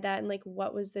decide that? And like,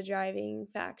 what was the driving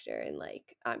factor? And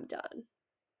like, I'm done.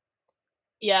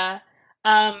 Yeah.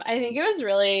 I think it was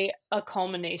really a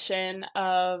culmination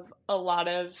of a lot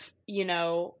of,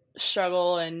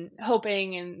 struggle and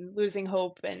hoping and losing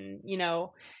hope and,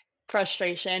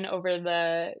 frustration over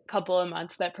the couple of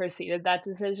months that preceded that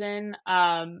decision.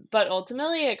 But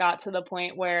ultimately, it got to the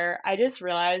point where I just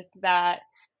realized that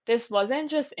this wasn't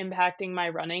just impacting my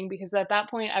running, because at that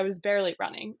point I was barely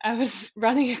running. I was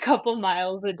running a couple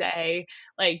miles a day,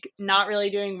 like not really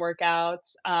doing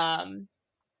workouts.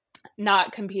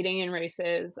 Not competing in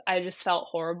races. I just felt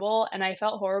horrible, and I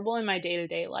felt horrible in my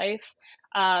day-to-day life.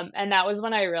 And that was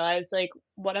when I realized, like,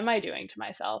 what am I doing to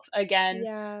myself? Again,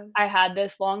 Yeah. I had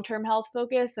this long-term health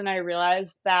focus, and I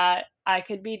realized that I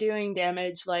could be doing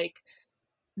damage, like,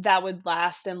 that would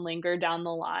last and linger down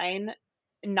the line,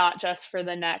 not just for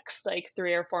the next like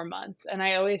 3 or 4 months. And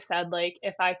I always said, like,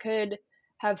 if I could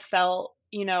have felt,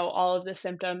 all of the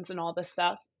symptoms and all the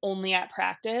stuff only at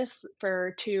practice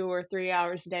for 2 or 3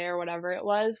 hours a day or whatever it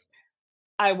was,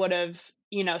 I would have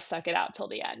stuck it out till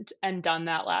the end and done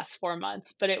that last 4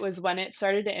 months. But it was when it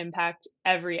started to impact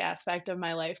every aspect of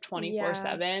my life Yeah.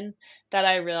 24/7 that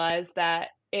I realized that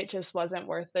it just wasn't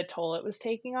worth the toll it was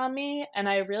taking on me. And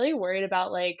I really worried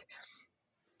about like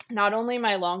not only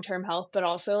my long-term health, but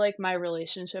also like my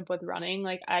relationship with running.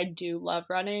 Like I do love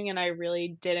running and I really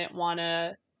didn't want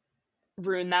to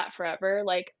ruin that forever.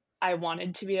 Like, I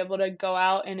wanted to be able to go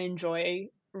out and enjoy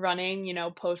running,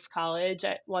 post college.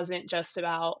 It wasn't just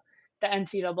about the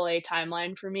NCAA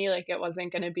timeline for me. Like, it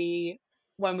wasn't going to be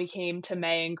when we came to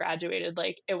May and graduated.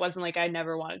 Like, it wasn't like I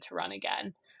never wanted to run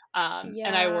again. And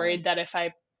I Yeah. worried that if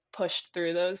I pushed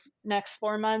through those next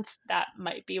 4 months, that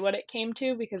might be what it came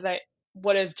to because I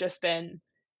would have just been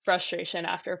frustration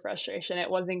after frustration. It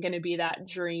wasn't going to be that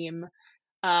dream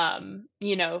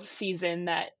season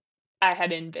that I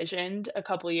had envisioned a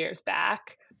couple years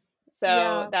back.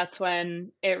 So Yeah. that's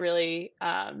when it really,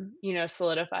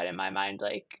 solidified in my mind,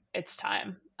 like it's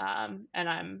time, and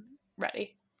I'm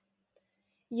ready.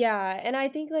 Yeah, and I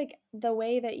think, like, the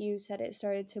way that you said it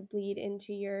started to bleed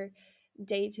into your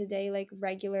day-to-day, like,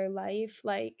 regular life,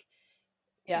 like,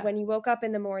 Yeah. when you woke up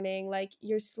in the morning, like,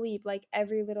 your sleep, like,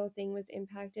 every little thing was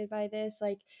impacted by this,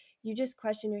 like, you just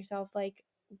question yourself, like,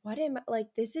 "What am I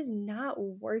like, this is not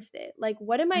worth it. Like,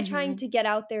 what am I trying Mhm. to get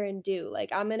out there and do?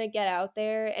 Like, I'm gonna get out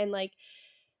there and, like,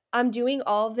 I'm doing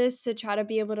all of this to try to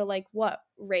be able to, like, what,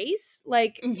 race?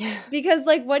 Like, Yeah. because,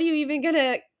 like, what are you even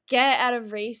gonna get out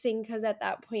of racing? Because at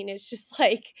that point, it's just,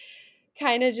 like,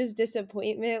 kinda just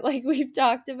disappointment, like we've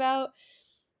talked about.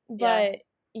 Yeah. But,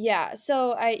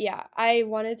 I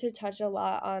wanted to touch a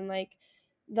lot on, like,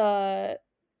 the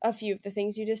a few of the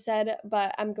things you just said,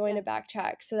 but I'm going Yeah. to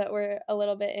backtrack so that we're a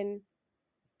little bit in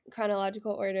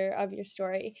chronological order of your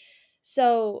story.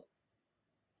 So,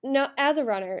 no, as a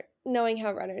runner, knowing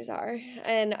how runners are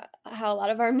and how a lot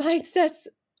of our mindsets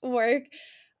work,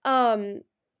 um,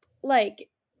 like,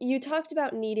 you talked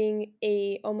about needing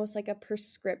a almost like a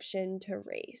prescription to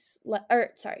race,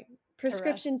 or sorry, To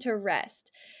rest. prescription to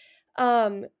rest.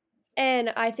 Um, and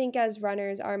I think as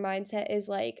runners, our mindset is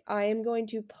like, I am going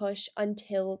to push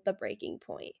until the breaking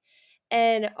point.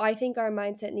 And I think our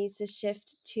mindset needs to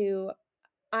shift to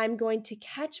I'm going to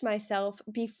catch myself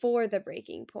before the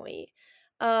breaking point.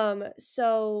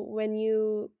 So when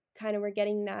you kind of were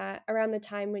getting that around the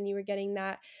time when you were getting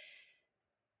that,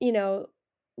 you know,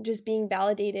 just being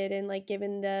validated and like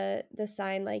given the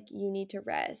sign like you need to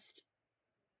rest.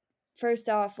 First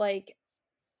off, like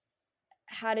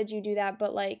how did you do that?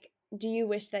 But like, do you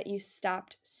wish that you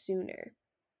stopped sooner?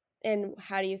 And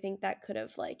how do you think that could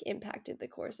have like impacted the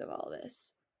course of all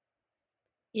this?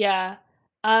 Yeah.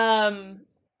 Um,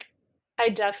 I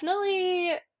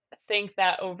definitely think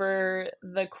that over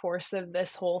the course of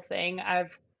this whole thing,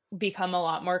 I've become a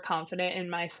lot more confident in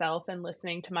myself and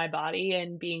listening to my body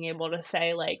and being able to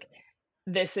say, like,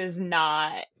 this is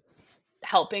not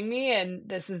helping me and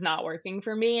this is not working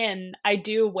for me. And I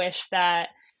do wish that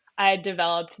I had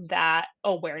developed that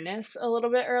awareness a little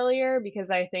bit earlier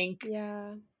because I think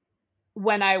Yeah.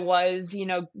 when I was,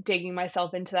 digging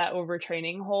myself into that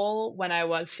overtraining hole, when I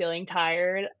was feeling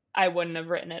tired, I wouldn't have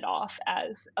written it off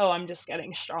as, oh, I'm just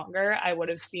getting stronger. I would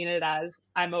have seen it as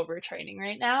I'm overtraining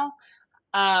right now.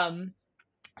 Um,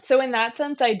 so in that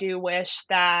sense, I do wish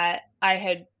that I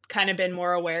had kind of been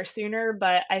more aware sooner,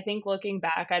 but I think looking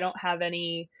back, I don't have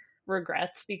any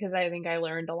regrets because I think I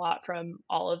learned a lot from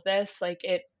all of this. Like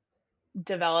it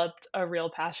developed a real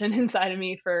passion inside of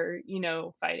me for,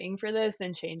 fighting for this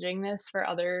and changing this for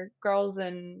other girls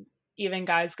and even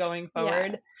guys going Yeah.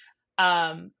 forward.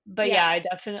 But yeah, Yeah. I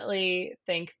definitely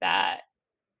think that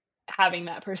having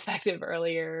that perspective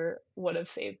earlier would have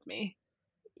saved me.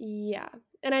 Yeah.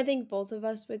 And I think both of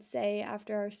us would say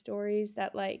after our stories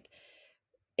that like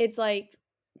it's like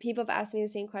people have asked me the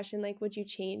same question like would you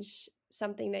change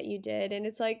something that you did? And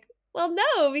it's like, well,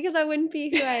 no, because I wouldn't be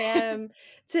who I am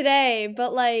today,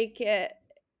 but like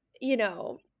you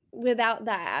know, without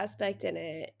that aspect in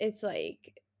it, it's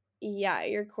like yeah,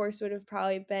 your course would have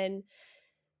probably been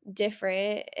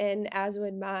different and as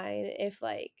would mine if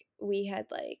like we had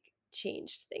like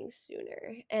changed things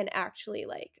sooner and actually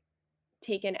like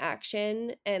taken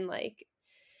action and like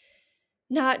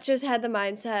not just had the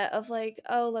mindset of like,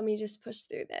 oh, let me just push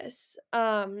through this.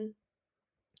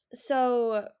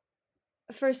 So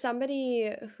for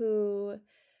somebody who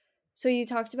so you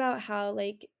talked about how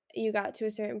like you got to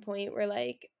a certain point where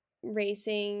like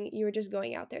racing, you were just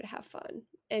going out there to have fun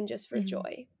and just for Mhm.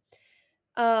 joy.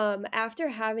 After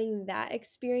having that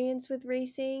experience with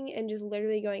racing and just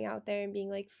literally going out there and being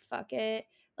like, fuck it,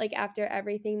 like after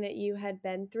everything that you had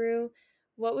been through,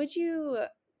 what would you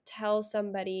tell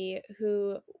somebody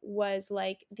who was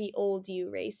like the old you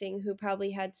racing, who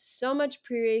probably had so much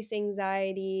pre-race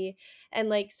anxiety, and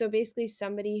like, so basically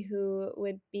somebody who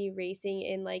would be racing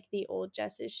in like the old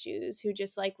Jess's shoes, who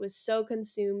just like was so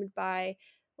consumed by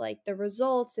like the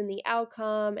results and the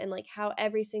outcome and like how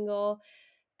every single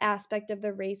aspect of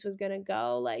the race was going to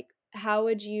go, like how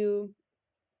would you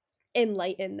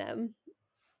enlighten them?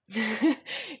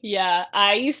 Yeah,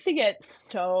 I used to get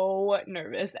so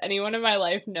nervous. Anyone in my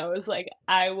life knows, like,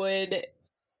 I would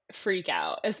freak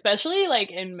out, especially,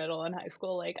 like, in middle and high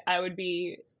school, like, I would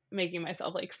be making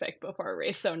myself, like, sick before a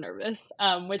race, so nervous,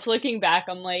 which looking back,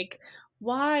 I'm like,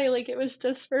 "Why?" Like, it was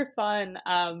just for fun,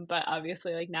 but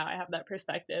obviously, like, now I have that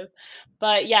perspective.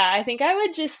 But, yeah, I think I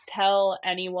would just tell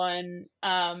anyone,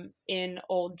 in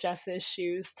old Jess's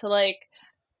shoes to, like,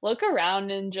 look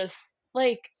around and just,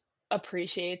 like,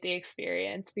 appreciate the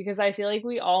experience because I feel like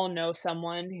we all know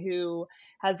someone who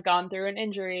has gone through an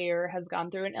injury or has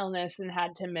gone through an illness and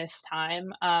had to miss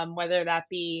time, whether that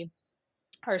be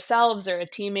ourselves or a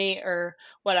teammate or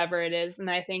whatever it is. And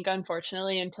I think,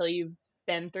 unfortunately, until you've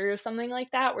been through something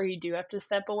like that where you do have to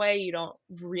step away, you don't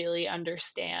really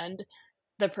understand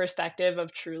the perspective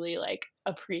of truly like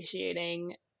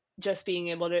appreciating just being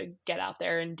able to get out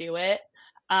there and do it.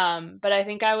 But I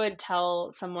think I would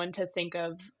tell someone to think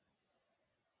of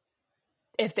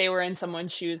if they were in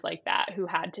someone's shoes like that who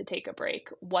had to take a break,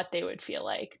 what they would feel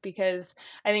like. Because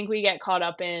I think we get caught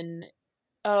up in,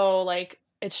 oh, like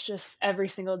it's just every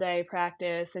single day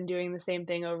practice and doing the same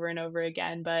thing over and over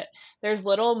again. But there's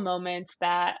little moments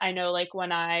that I know, like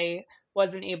when I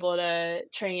wasn't able to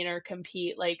train or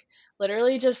compete, like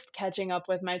literally just catching up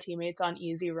with my teammates on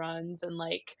easy runs and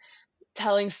like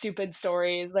telling stupid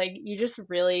stories. Like you just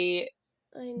really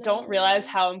I don't realize know.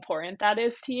 how important that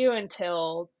is to you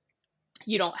until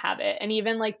you don't have it. And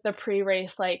even like the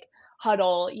pre-race like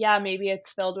huddle, yeah, maybe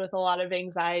it's filled with a lot of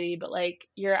anxiety, but like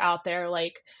you're out there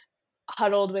like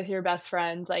huddled with your best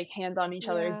friends, like hands on each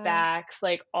other's Yeah. backs,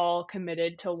 like all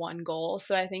committed to one goal.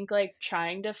 So I think like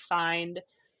trying to find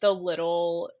the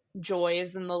little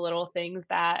joys and the little things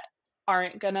that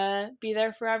aren't gonna be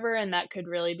there forever and that could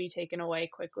really be taken away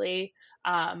quickly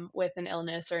with an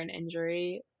illness or an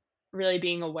injury, really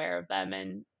being aware of them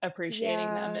and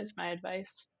appreciating them Yeah. is my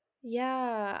advice.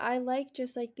 Yeah, I like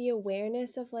just like the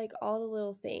awareness of like all the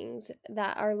little things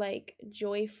that are like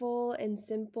joyful and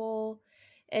simple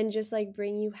and just like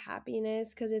bring you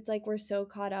happiness, because it's like we're so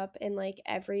caught up in like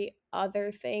every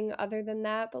other thing other than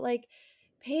that. But like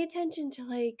pay attention to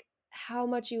like how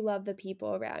much you love the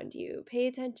people around you. Pay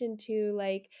attention to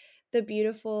like the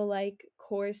beautiful like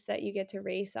course that you get to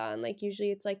race on. Like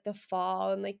usually it's like the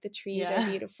fall and like the trees are Yeah.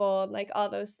 beautiful and like all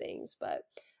those things. But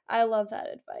I love that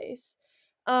advice.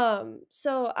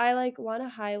 So I like want to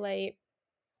highlight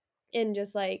and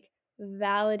just like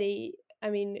validate. I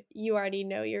mean, you already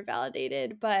know you're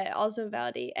validated, but also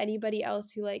validate anybody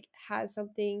else who like has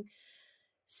something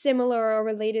similar or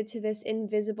related to this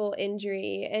invisible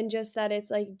injury, and just that it's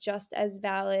like just as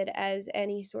valid as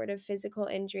any sort of physical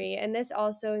injury. And this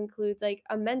also includes like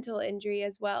a mental injury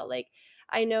as well. Like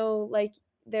I know like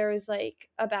there was like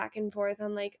a back and forth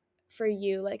on like for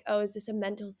you like, oh, is this a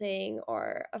mental thing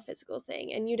or a physical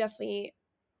thing? And you definitely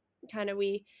kind of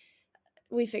we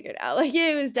figured out like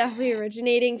it was definitely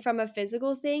originating from a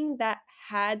physical thing that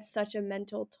had such a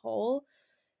mental toll.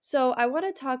 So I want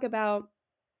to talk about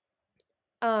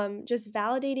just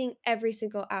validating every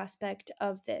single aspect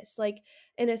of this, like,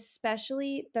 and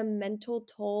especially the mental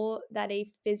toll that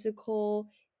a physical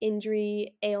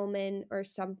injury, ailment, or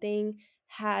something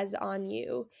has on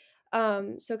you.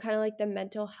 So kind of like the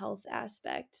mental health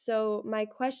aspect. So my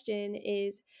question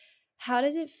is, how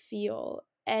does it feel?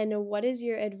 And what is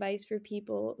your advice for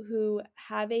people who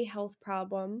have a health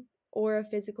problem or a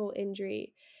physical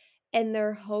injury and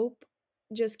their hope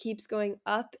just keeps going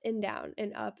up and down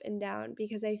and up and down?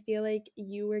 Because I feel like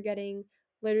you were getting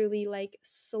literally like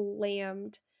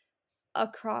slammed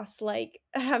across, like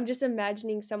I'm just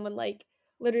imagining someone like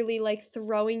literally like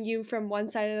throwing you from one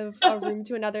side of a room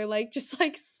to another, like just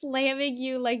like slamming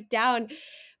you like down,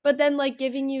 but then like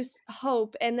giving you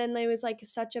hope. And then there was like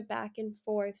such a back and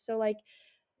forth. So like,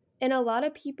 and a lot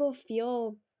of people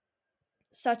feel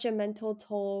such a mental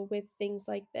toll with things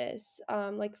like this,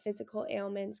 like physical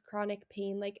ailments, chronic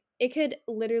pain. Like it could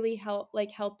literally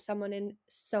help someone in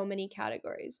so many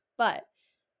categories. But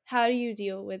how do you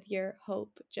deal with your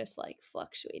hope just like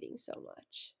fluctuating so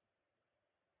much?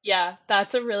 Yeah,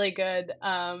 that's a really good,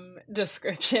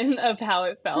 description of how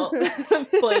it felt,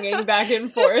 flinging back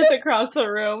and forth across the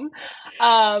room.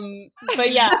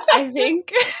 But yeah, I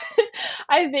think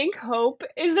I think hope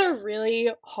is a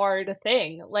really hard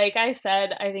thing. Like I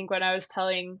said, I think when I was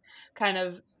telling kind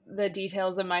of the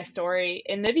details of my story,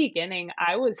 in the beginning,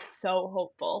 I was so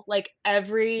hopeful. Like,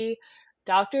 every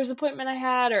doctor's appointment I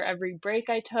had or every break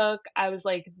I took, I was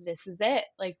like, "This is it.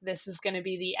 Like, this is gonna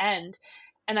be the end."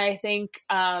 And I think,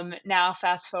 now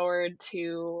fast forward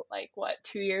to, like, what,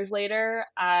 2 years later,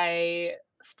 I,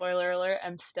 spoiler alert,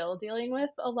 I'm still dealing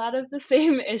with a lot of the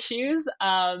same issues,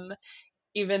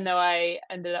 even though I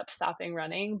ended up stopping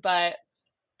running. But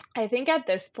I think at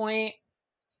this point,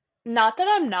 not that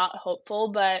I'm not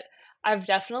hopeful, but I've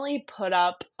definitely put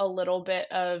up a little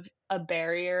bit of a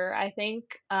barrier, I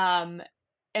think, and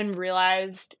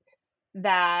realized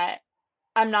that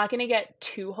I'm not gonna get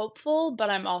too hopeful, but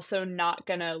I'm also not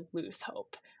gonna lose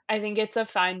hope. I think it's a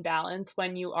fine balance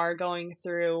when you are going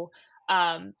through,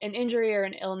 an injury or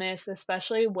an illness,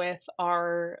 especially with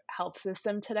our health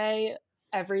system today.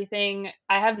 Everything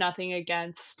I have nothing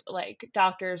against, like,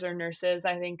 doctors or nurses.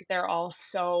 I think they're all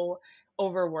so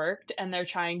overworked and they're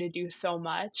trying to do so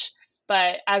much.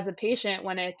 But as a patient,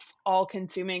 when it's all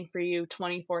consuming for you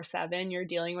 24/7, you're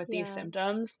dealing with these Yeah.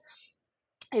 symptoms,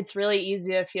 it's really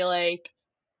easy to feel like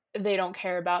they don't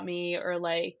care about me or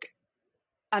like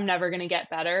I'm never going to get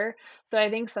better. So I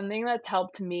think something that's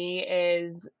helped me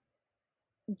is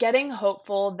getting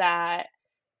hopeful that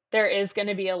there is going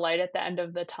to be a light at the end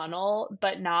of the tunnel,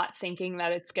 but not thinking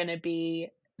that it's going to be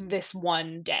this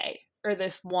one day or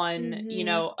this one,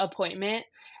 Mhm. appointment,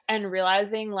 and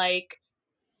realizing like,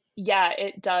 yeah,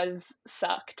 it does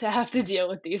suck to have to deal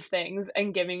with these things,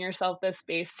 and giving yourself the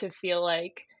space to feel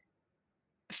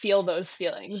those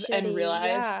feelings and Shitty, realize,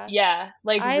 yeah. yeah,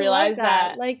 like I love realize that.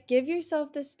 that. Like, give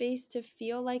yourself the space to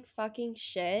feel like fucking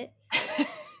shit.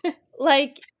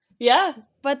 Like, Yeah,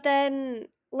 but then,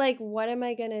 like, what am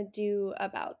I gonna do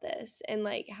about this? And,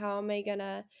 like, how am I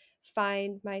gonna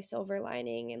find my silver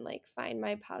lining and, like, find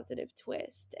my positive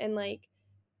twist? And, like,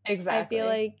 I feel exactly.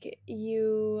 like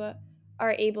you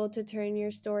are able to turn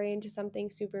your story into something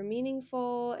super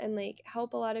meaningful and, like,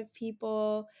 help a lot of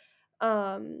people.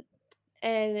 Um,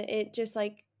 and it just,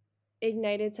 like,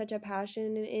 ignited such a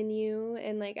passion in you.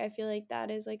 And, like, I feel like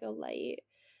that is, like, a light,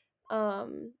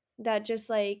 that just,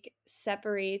 like,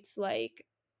 separates, like,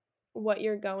 what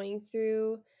you're going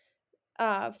through,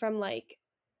 from, like,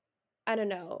 I don't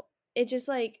know, it just,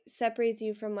 like, separates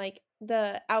you from, like,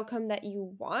 the outcome that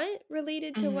you want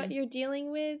related to what Mhm. you're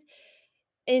dealing with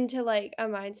into, like, a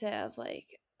mindset of,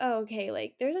 like, "Oh, okay,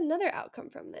 like, there's another outcome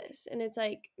from this," and it's,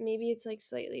 like, maybe it's, like,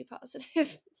 slightly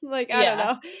positive. Like, I don't Yeah.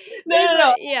 know. No, There's, no, no.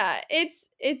 like, yeah, it's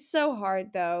so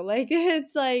hard, though. Like,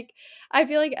 it's, like, I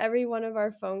feel like every one of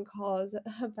our phone calls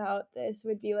about this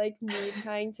would be, like, me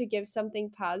trying to give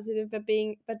something positive, but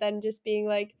then just being,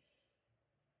 like,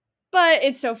 "But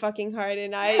it's so fucking hard,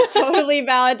 and I totally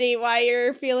validate why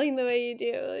you're feeling the way you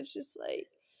do." It's just, like,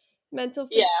 mental Yeah,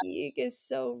 fatigue is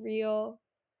so real,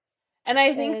 and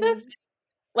I think that, and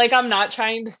like, I'm not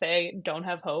trying to say don't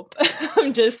have hope.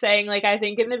 I'm just saying, like, I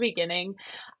think in the beginning,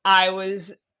 I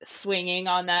was swinging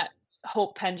on that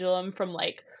hope pendulum from,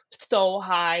 like, so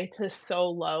high to so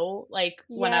low, like,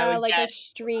 when I yeah, would like get,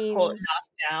 quote, unquote, extremes.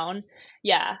 "knocked down."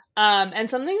 Yeah, and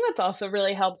something that's also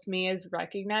really helped me is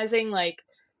recognizing, like,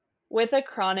 with a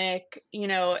chronic,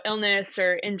 illness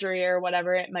or injury or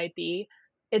whatever it might be,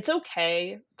 it's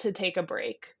okay to take a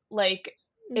break. Like,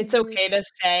 it's Mhm. okay to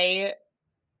say,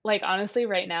 like, honestly,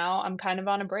 right now, I'm kind of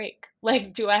on a break.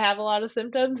 Like, do I have a lot of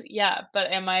symptoms? Yeah,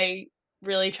 but am I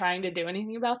really trying to do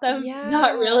anything about them? Not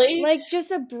Yeah, really. like,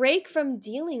 just a break from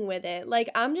dealing with it. Like,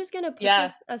 I'm just gonna put Yeah,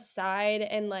 this aside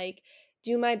and, like,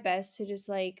 do my best to just,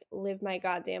 like, live my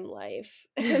goddamn life.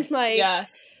 And, like, yeah,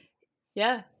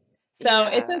 yeah. So,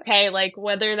 it's yeah. okay, like,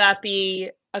 whether that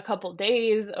be a couple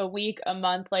days, a week, a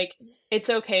month, like, it's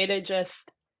okay to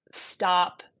just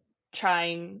stop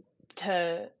trying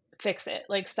to fix it.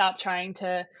 Like, stop trying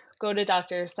to go to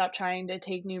doctors, stop trying to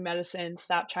take new medicine,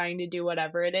 stop trying to do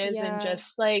whatever it is, and Yeah.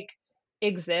 just, like,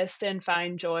 exist and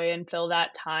find joy and fill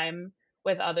that time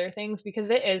with other things, because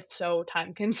it is so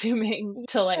time consuming Yeah,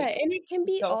 to, like, and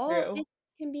go through. it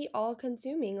can be all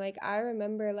consuming. Like, I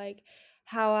remember, like,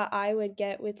 how I would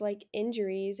get with, like,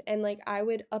 injuries and, like, I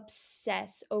would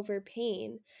obsess over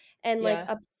pain and, like, Yeah.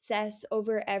 obsess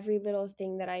over every little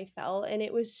thing that I felt, and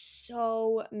it was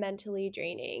so mentally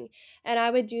draining. And I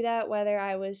would do that whether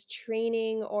I was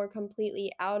training or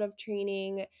completely out of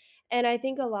training. And I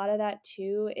think a lot of that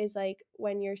too is, like,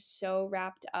 when you're so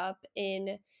wrapped up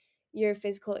in your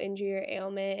physical injury or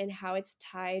ailment and how it's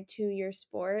tied to your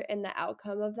sport and the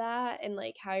outcome of that and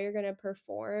like how you're going to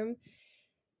perform,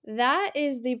 that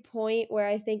is the point where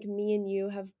I think me and you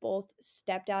have both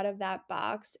stepped out of that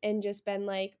box and just been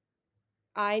like,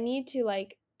 I need to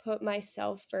like put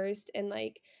myself first and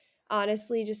like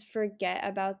honestly just forget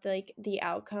about like the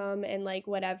outcome and like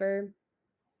whatever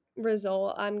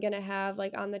result I'm going to have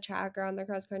like on the track or on the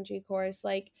cross country course.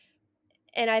 Like,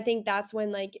 and I think that's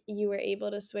when like you were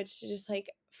able to switch to just like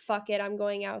fuck it, I'm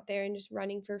going out there and just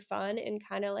running for fun, and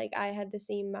kind of like I had the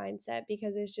same mindset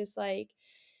because it's just like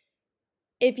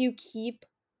if you keep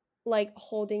like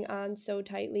holding on so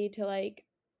tightly to like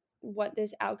what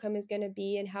this outcome is going to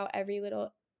be and how every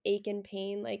little ache and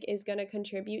pain like is going to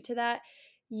contribute to that,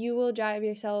 you will drive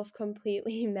yourself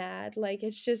completely mad. Like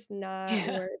it's just not Yeah.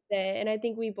 worth it. And I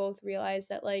think we both realize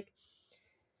that like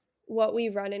what we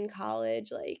run in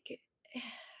college, like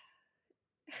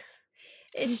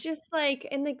it's just like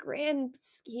in the grand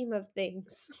scheme of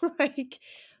things, like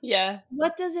Yeah.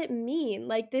 what does it mean?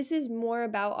 Like, this is more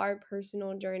about our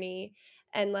personal journey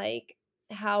and, like,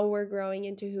 how we're growing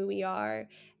into who we are,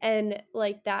 and,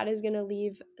 like, that is gonna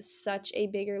leave such a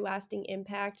bigger lasting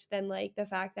impact than, like, the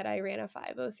fact that I ran a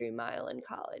 5:03 mile in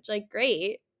college. Like,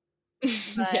 great,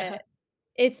 but Yeah.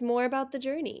 it's more about the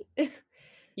journey.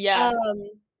 Yeah. Um,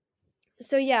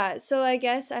 so yeah, so I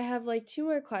guess I have, like, 2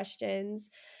 more questions.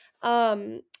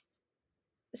 Um,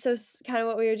 so kind of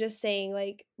what we were just saying,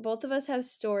 like both of us have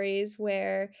stories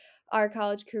where our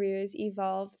college careers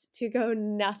evolved to go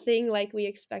nothing like we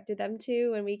expected them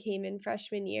to when we came in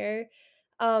freshman year.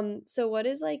 So what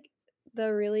is like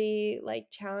the really like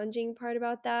challenging part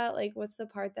about that? Like what's the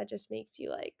part that just makes you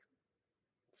like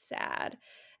sad?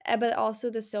 But also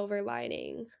the silver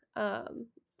lining.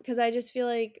 Because I just feel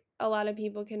like a lot of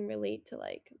people can relate to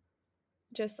like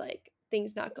just like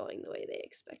things not going the way they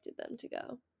expected them to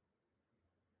go.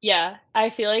 Yeah, I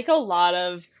feel like a lot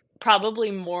of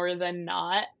probably more than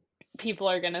not, people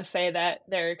are gonna say that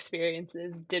their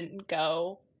experiences didn't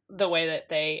go the way that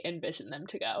they envisioned them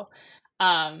to go.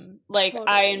 Like,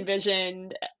 I Totally.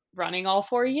 envisioned running all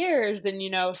 4 years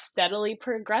and, steadily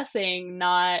progressing,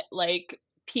 not, like,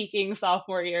 peaking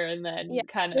sophomore year and Yeah, then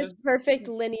kind this of perfect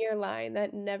linear line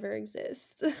that never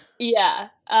exists. yeah.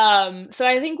 So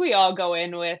I think we all go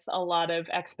in with a lot of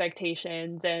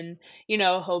expectations and,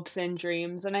 hopes and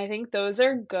dreams. And I think those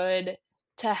are good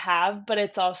to have, but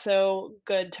it's also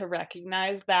good to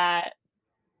recognize that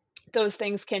those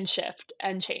things can shift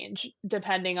and change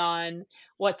depending on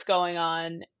what's going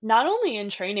on, not only in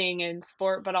training and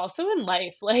sport, but also in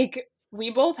life. Like, we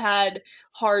both had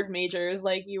hard majors.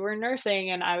 Like, you were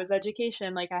nursing and I was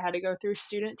education. Like, I had to go through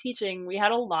student teaching. We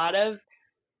had a lot of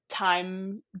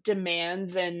time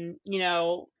demands and,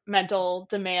 mental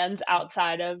demands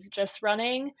outside of just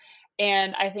running.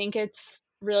 And I think it's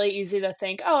really easy to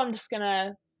think, oh, I'm just going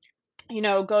to,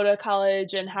 go to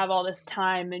college and have all this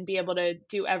time and be able to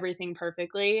do everything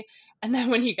perfectly. And then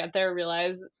when you get there,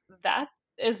 realize that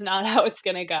is not how it's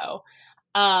going to go.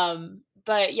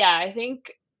 But yeah, I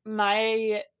think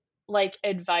my like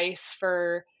advice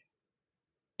for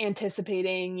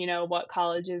anticipating, what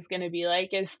college is going to be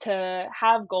like is to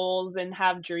have goals and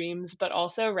have dreams, but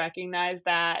also recognize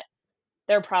that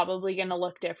they're probably going to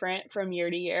look different from year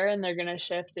to year and they're going to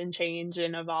shift and change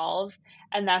and evolve.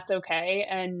 And that's okay.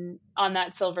 And on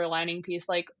that silver lining piece,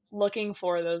 like looking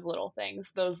for those little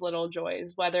things, those little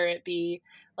joys, whether it be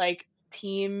like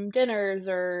team dinners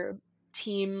or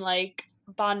team like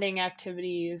bonding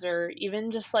activities or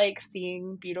even just like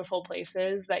seeing beautiful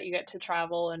places that you get to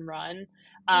travel and run.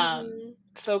 Mhm.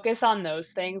 Focus on those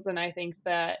things. And I think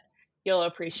that you'll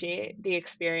appreciate the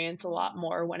experience a lot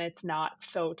more when it's not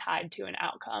so tied to an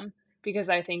outcome. Because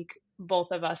I think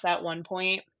both of us at one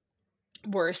point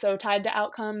were so tied to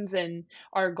outcomes and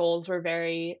our goals were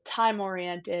very time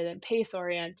oriented and pace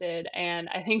oriented. And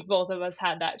I think both of us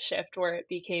had that shift where it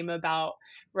became about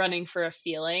running for a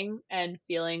feeling and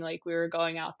feeling like we were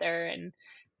going out there and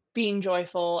being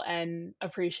joyful and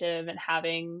appreciative and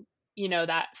having,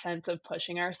 that sense of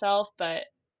pushing ourselves, but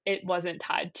it wasn't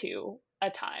tied to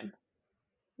a time.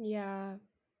 Yeah.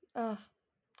 Oh,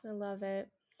 I love it.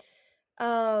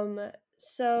 Um,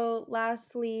 so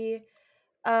lastly,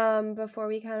 before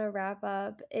we kind of wrap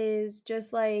up, is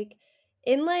just like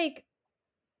in like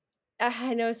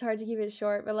I know it's hard to keep it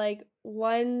short, but like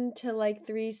 1 to like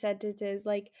 3 sentences,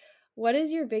 like what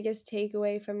is your biggest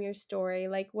takeaway from your story?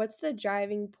 Like what's the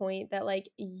driving point that like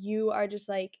you are just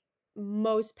like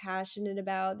most passionate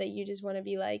about that you just want to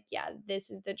be like, yeah, this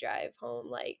is the drive home.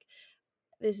 Like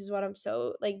this is what I'm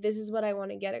so like this is what I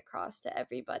want to get across to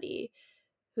everybody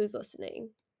who's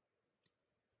listening.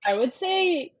 I would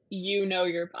say you know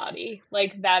your body.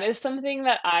 Like, that is something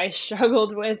that I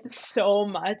struggled with so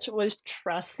much, was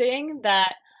trusting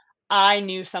that I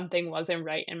knew something wasn't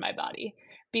right in my body.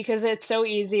 Because it's so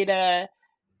easy to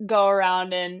go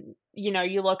around and,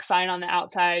 you look fine on the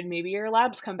outside, maybe your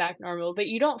labs come back normal, but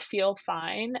you don't feel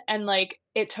fine, and, like,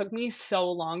 it took me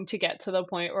so long to get to the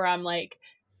point where I'm, like,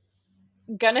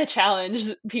 gonna challenge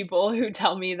people who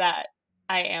tell me that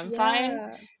I am fine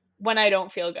Yeah. when I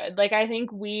don't feel good. Like, I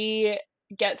think we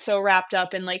get so wrapped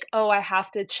up in, like, "Oh, I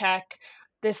have to check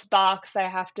this box. I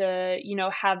have to,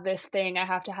 have this thing. I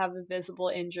have to have a visible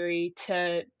injury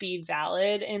to be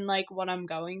valid in, like, what I'm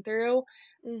going through."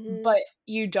 Mhm. But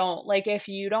you don't. Like, if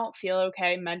you don't feel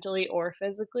okay mentally or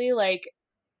physically, like,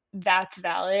 that's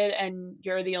valid, and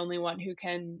you're the only one who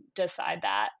can decide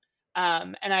that.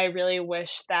 And I really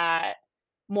wish that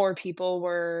more people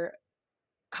were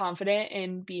confident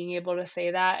in being able to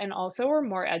say that, and also were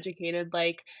more educated.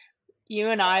 Like, you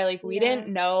and I, like, we didn't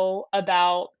Yeah. know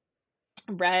about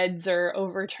reds or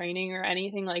overtraining or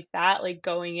anything like that, like,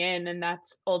 going in, and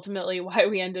that's ultimately why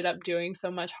we ended up doing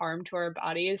so much harm to our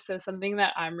bodies. So something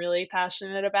that I'm really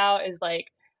passionate about is,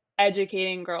 like,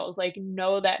 educating girls, like,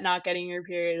 know that not getting your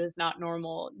period is not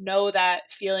normal. Know that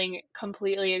feeling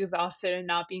completely exhausted and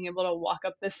not being able to walk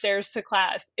up the stairs to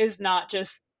class is not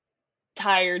just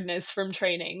tiredness from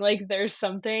training. Like, there's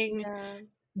something Yeah.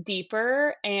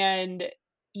 deeper, and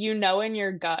in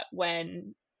your gut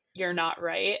when you're not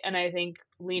right, and I think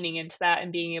leaning into that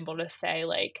and being able to say,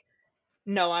 like,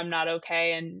 "No, I'm not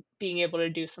okay," and being able to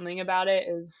do something about it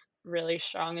is really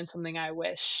strong, and something I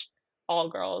wish all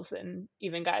girls and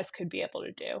even guys could be able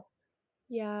to do.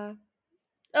 Yeah.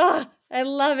 Oh, I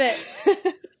love it.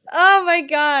 Oh my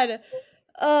god.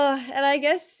 Oh, and I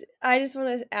guess I just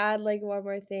want to add like one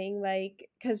more thing, like,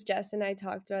 because Jess and I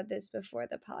talked about this before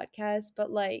the podcast,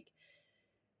 but like,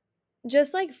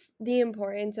 just like the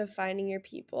importance of finding your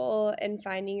people and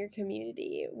finding your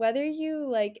community, whether you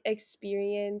like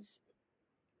experience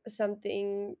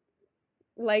something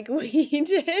like we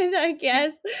did, I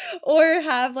guess, or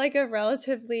have like a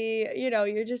relatively,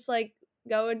 you're just like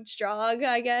going strong,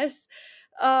 I guess.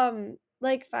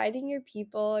 Like finding your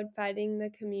people and finding the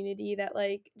community that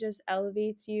like just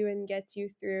elevates you and gets you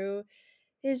through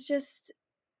is just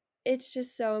it's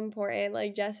just so important.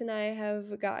 Like Jess and I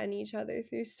have gotten each other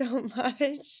through so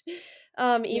much.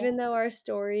 Yeah. Even though our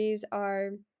stories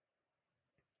are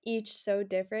each so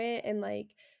different and like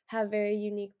have very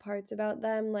unique parts about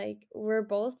them, like we're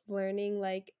both learning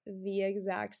like the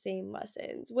exact same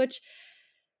lessons, which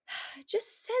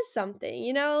just says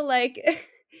something, like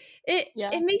it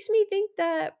Yeah. makes me think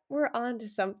that we're on to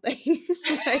something.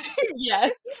 Like,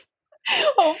 Yes.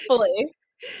 Hopefully.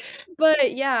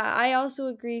 but yeah, I also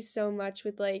agree so much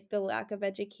with like the lack of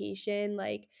education.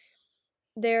 Like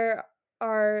there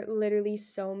are literally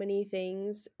so many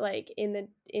things like in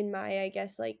my, I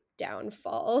guess, like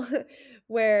downfall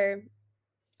where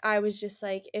I was just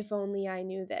like, if only I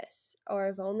knew this, or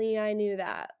if only I knew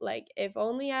that. Like, if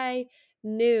only I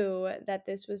knew that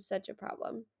this was such a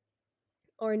problem,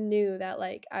 or knew that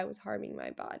like I was harming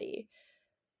my body.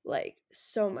 Like,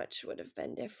 so much would have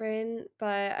been different.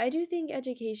 But I do think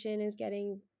education is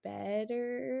getting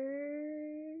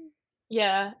better.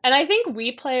 Yeah, and I think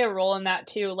we play a role in that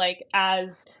too, like,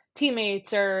 as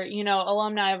teammates or,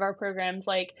 alumni of our programs,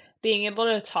 like, being able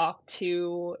to talk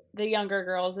to the younger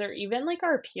girls or even, like,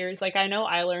 our peers. Like, I know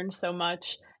I learned so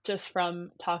much just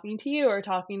from talking to you or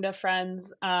talking to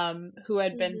friends, who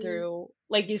had been Hmm. through,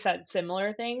 like you said,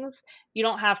 similar things. You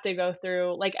don't have to go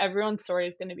through, like, everyone's story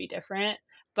is gonna be different,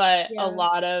 but a Yeah.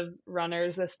 lot of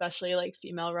runners, especially, like,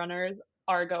 female runners,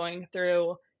 are going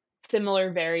through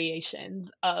similar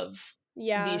variations of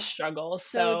these Yeah, struggles.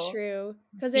 so So true.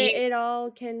 Because it, being it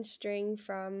all can string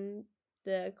from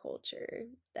the culture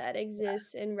that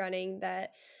exists in running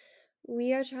that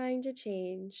we are trying to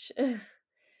change.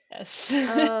 yes.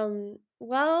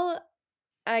 Well,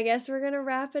 I guess we're gonna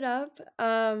wrap it up.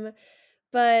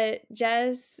 But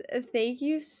Jess, thank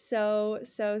you so,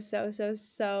 so, so, so,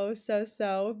 so, so,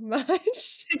 so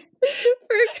much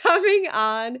for coming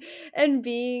on and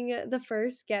being the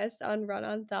first guest on Run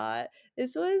on Thought.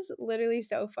 This was literally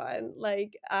so fun.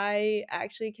 Like, I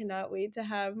actually cannot wait to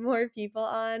have more people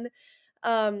on.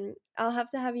 I'll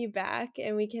have to have you back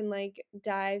and we can like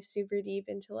dive super deep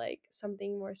into like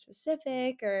something more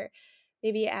specific, or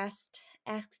maybe ask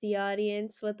the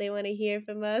audience what they want to hear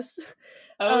from us.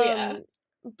 Oh, yeah. um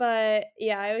but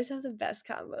yeah, I always have the best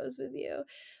combos with you.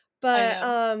 I But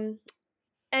know.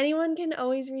 anyone can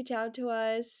always reach out to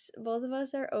us. Both of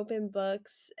us are open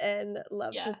books and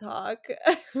love to Yeah. talk,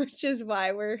 which is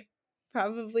why we're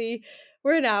probably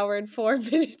we're an hour and 4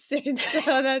 minutes in, so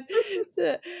that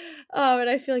and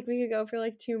I feel like we could go for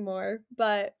like 2 more.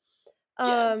 Yes.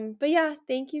 But yeah,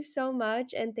 thank you so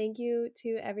much, and thank you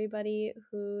to everybody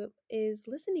who is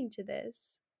listening to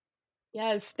this.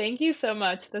 Yes, thank you so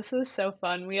much. This was so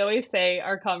fun. We always say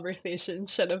our conversation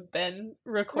should have been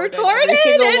recorded, every Recorded,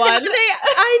 single and one. now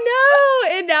I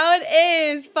know, and now it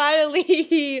is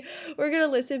finally. We're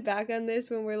gonna listen back on this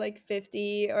when we're like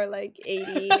 50 or like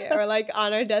 80 or like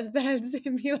on our deathbeds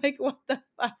and be like, what the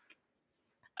fuck?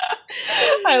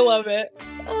 I love it.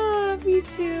 Oh, me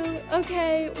too.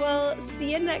 Okay, well,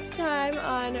 see you next time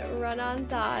on Run on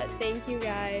Thought. Thank you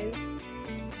guys.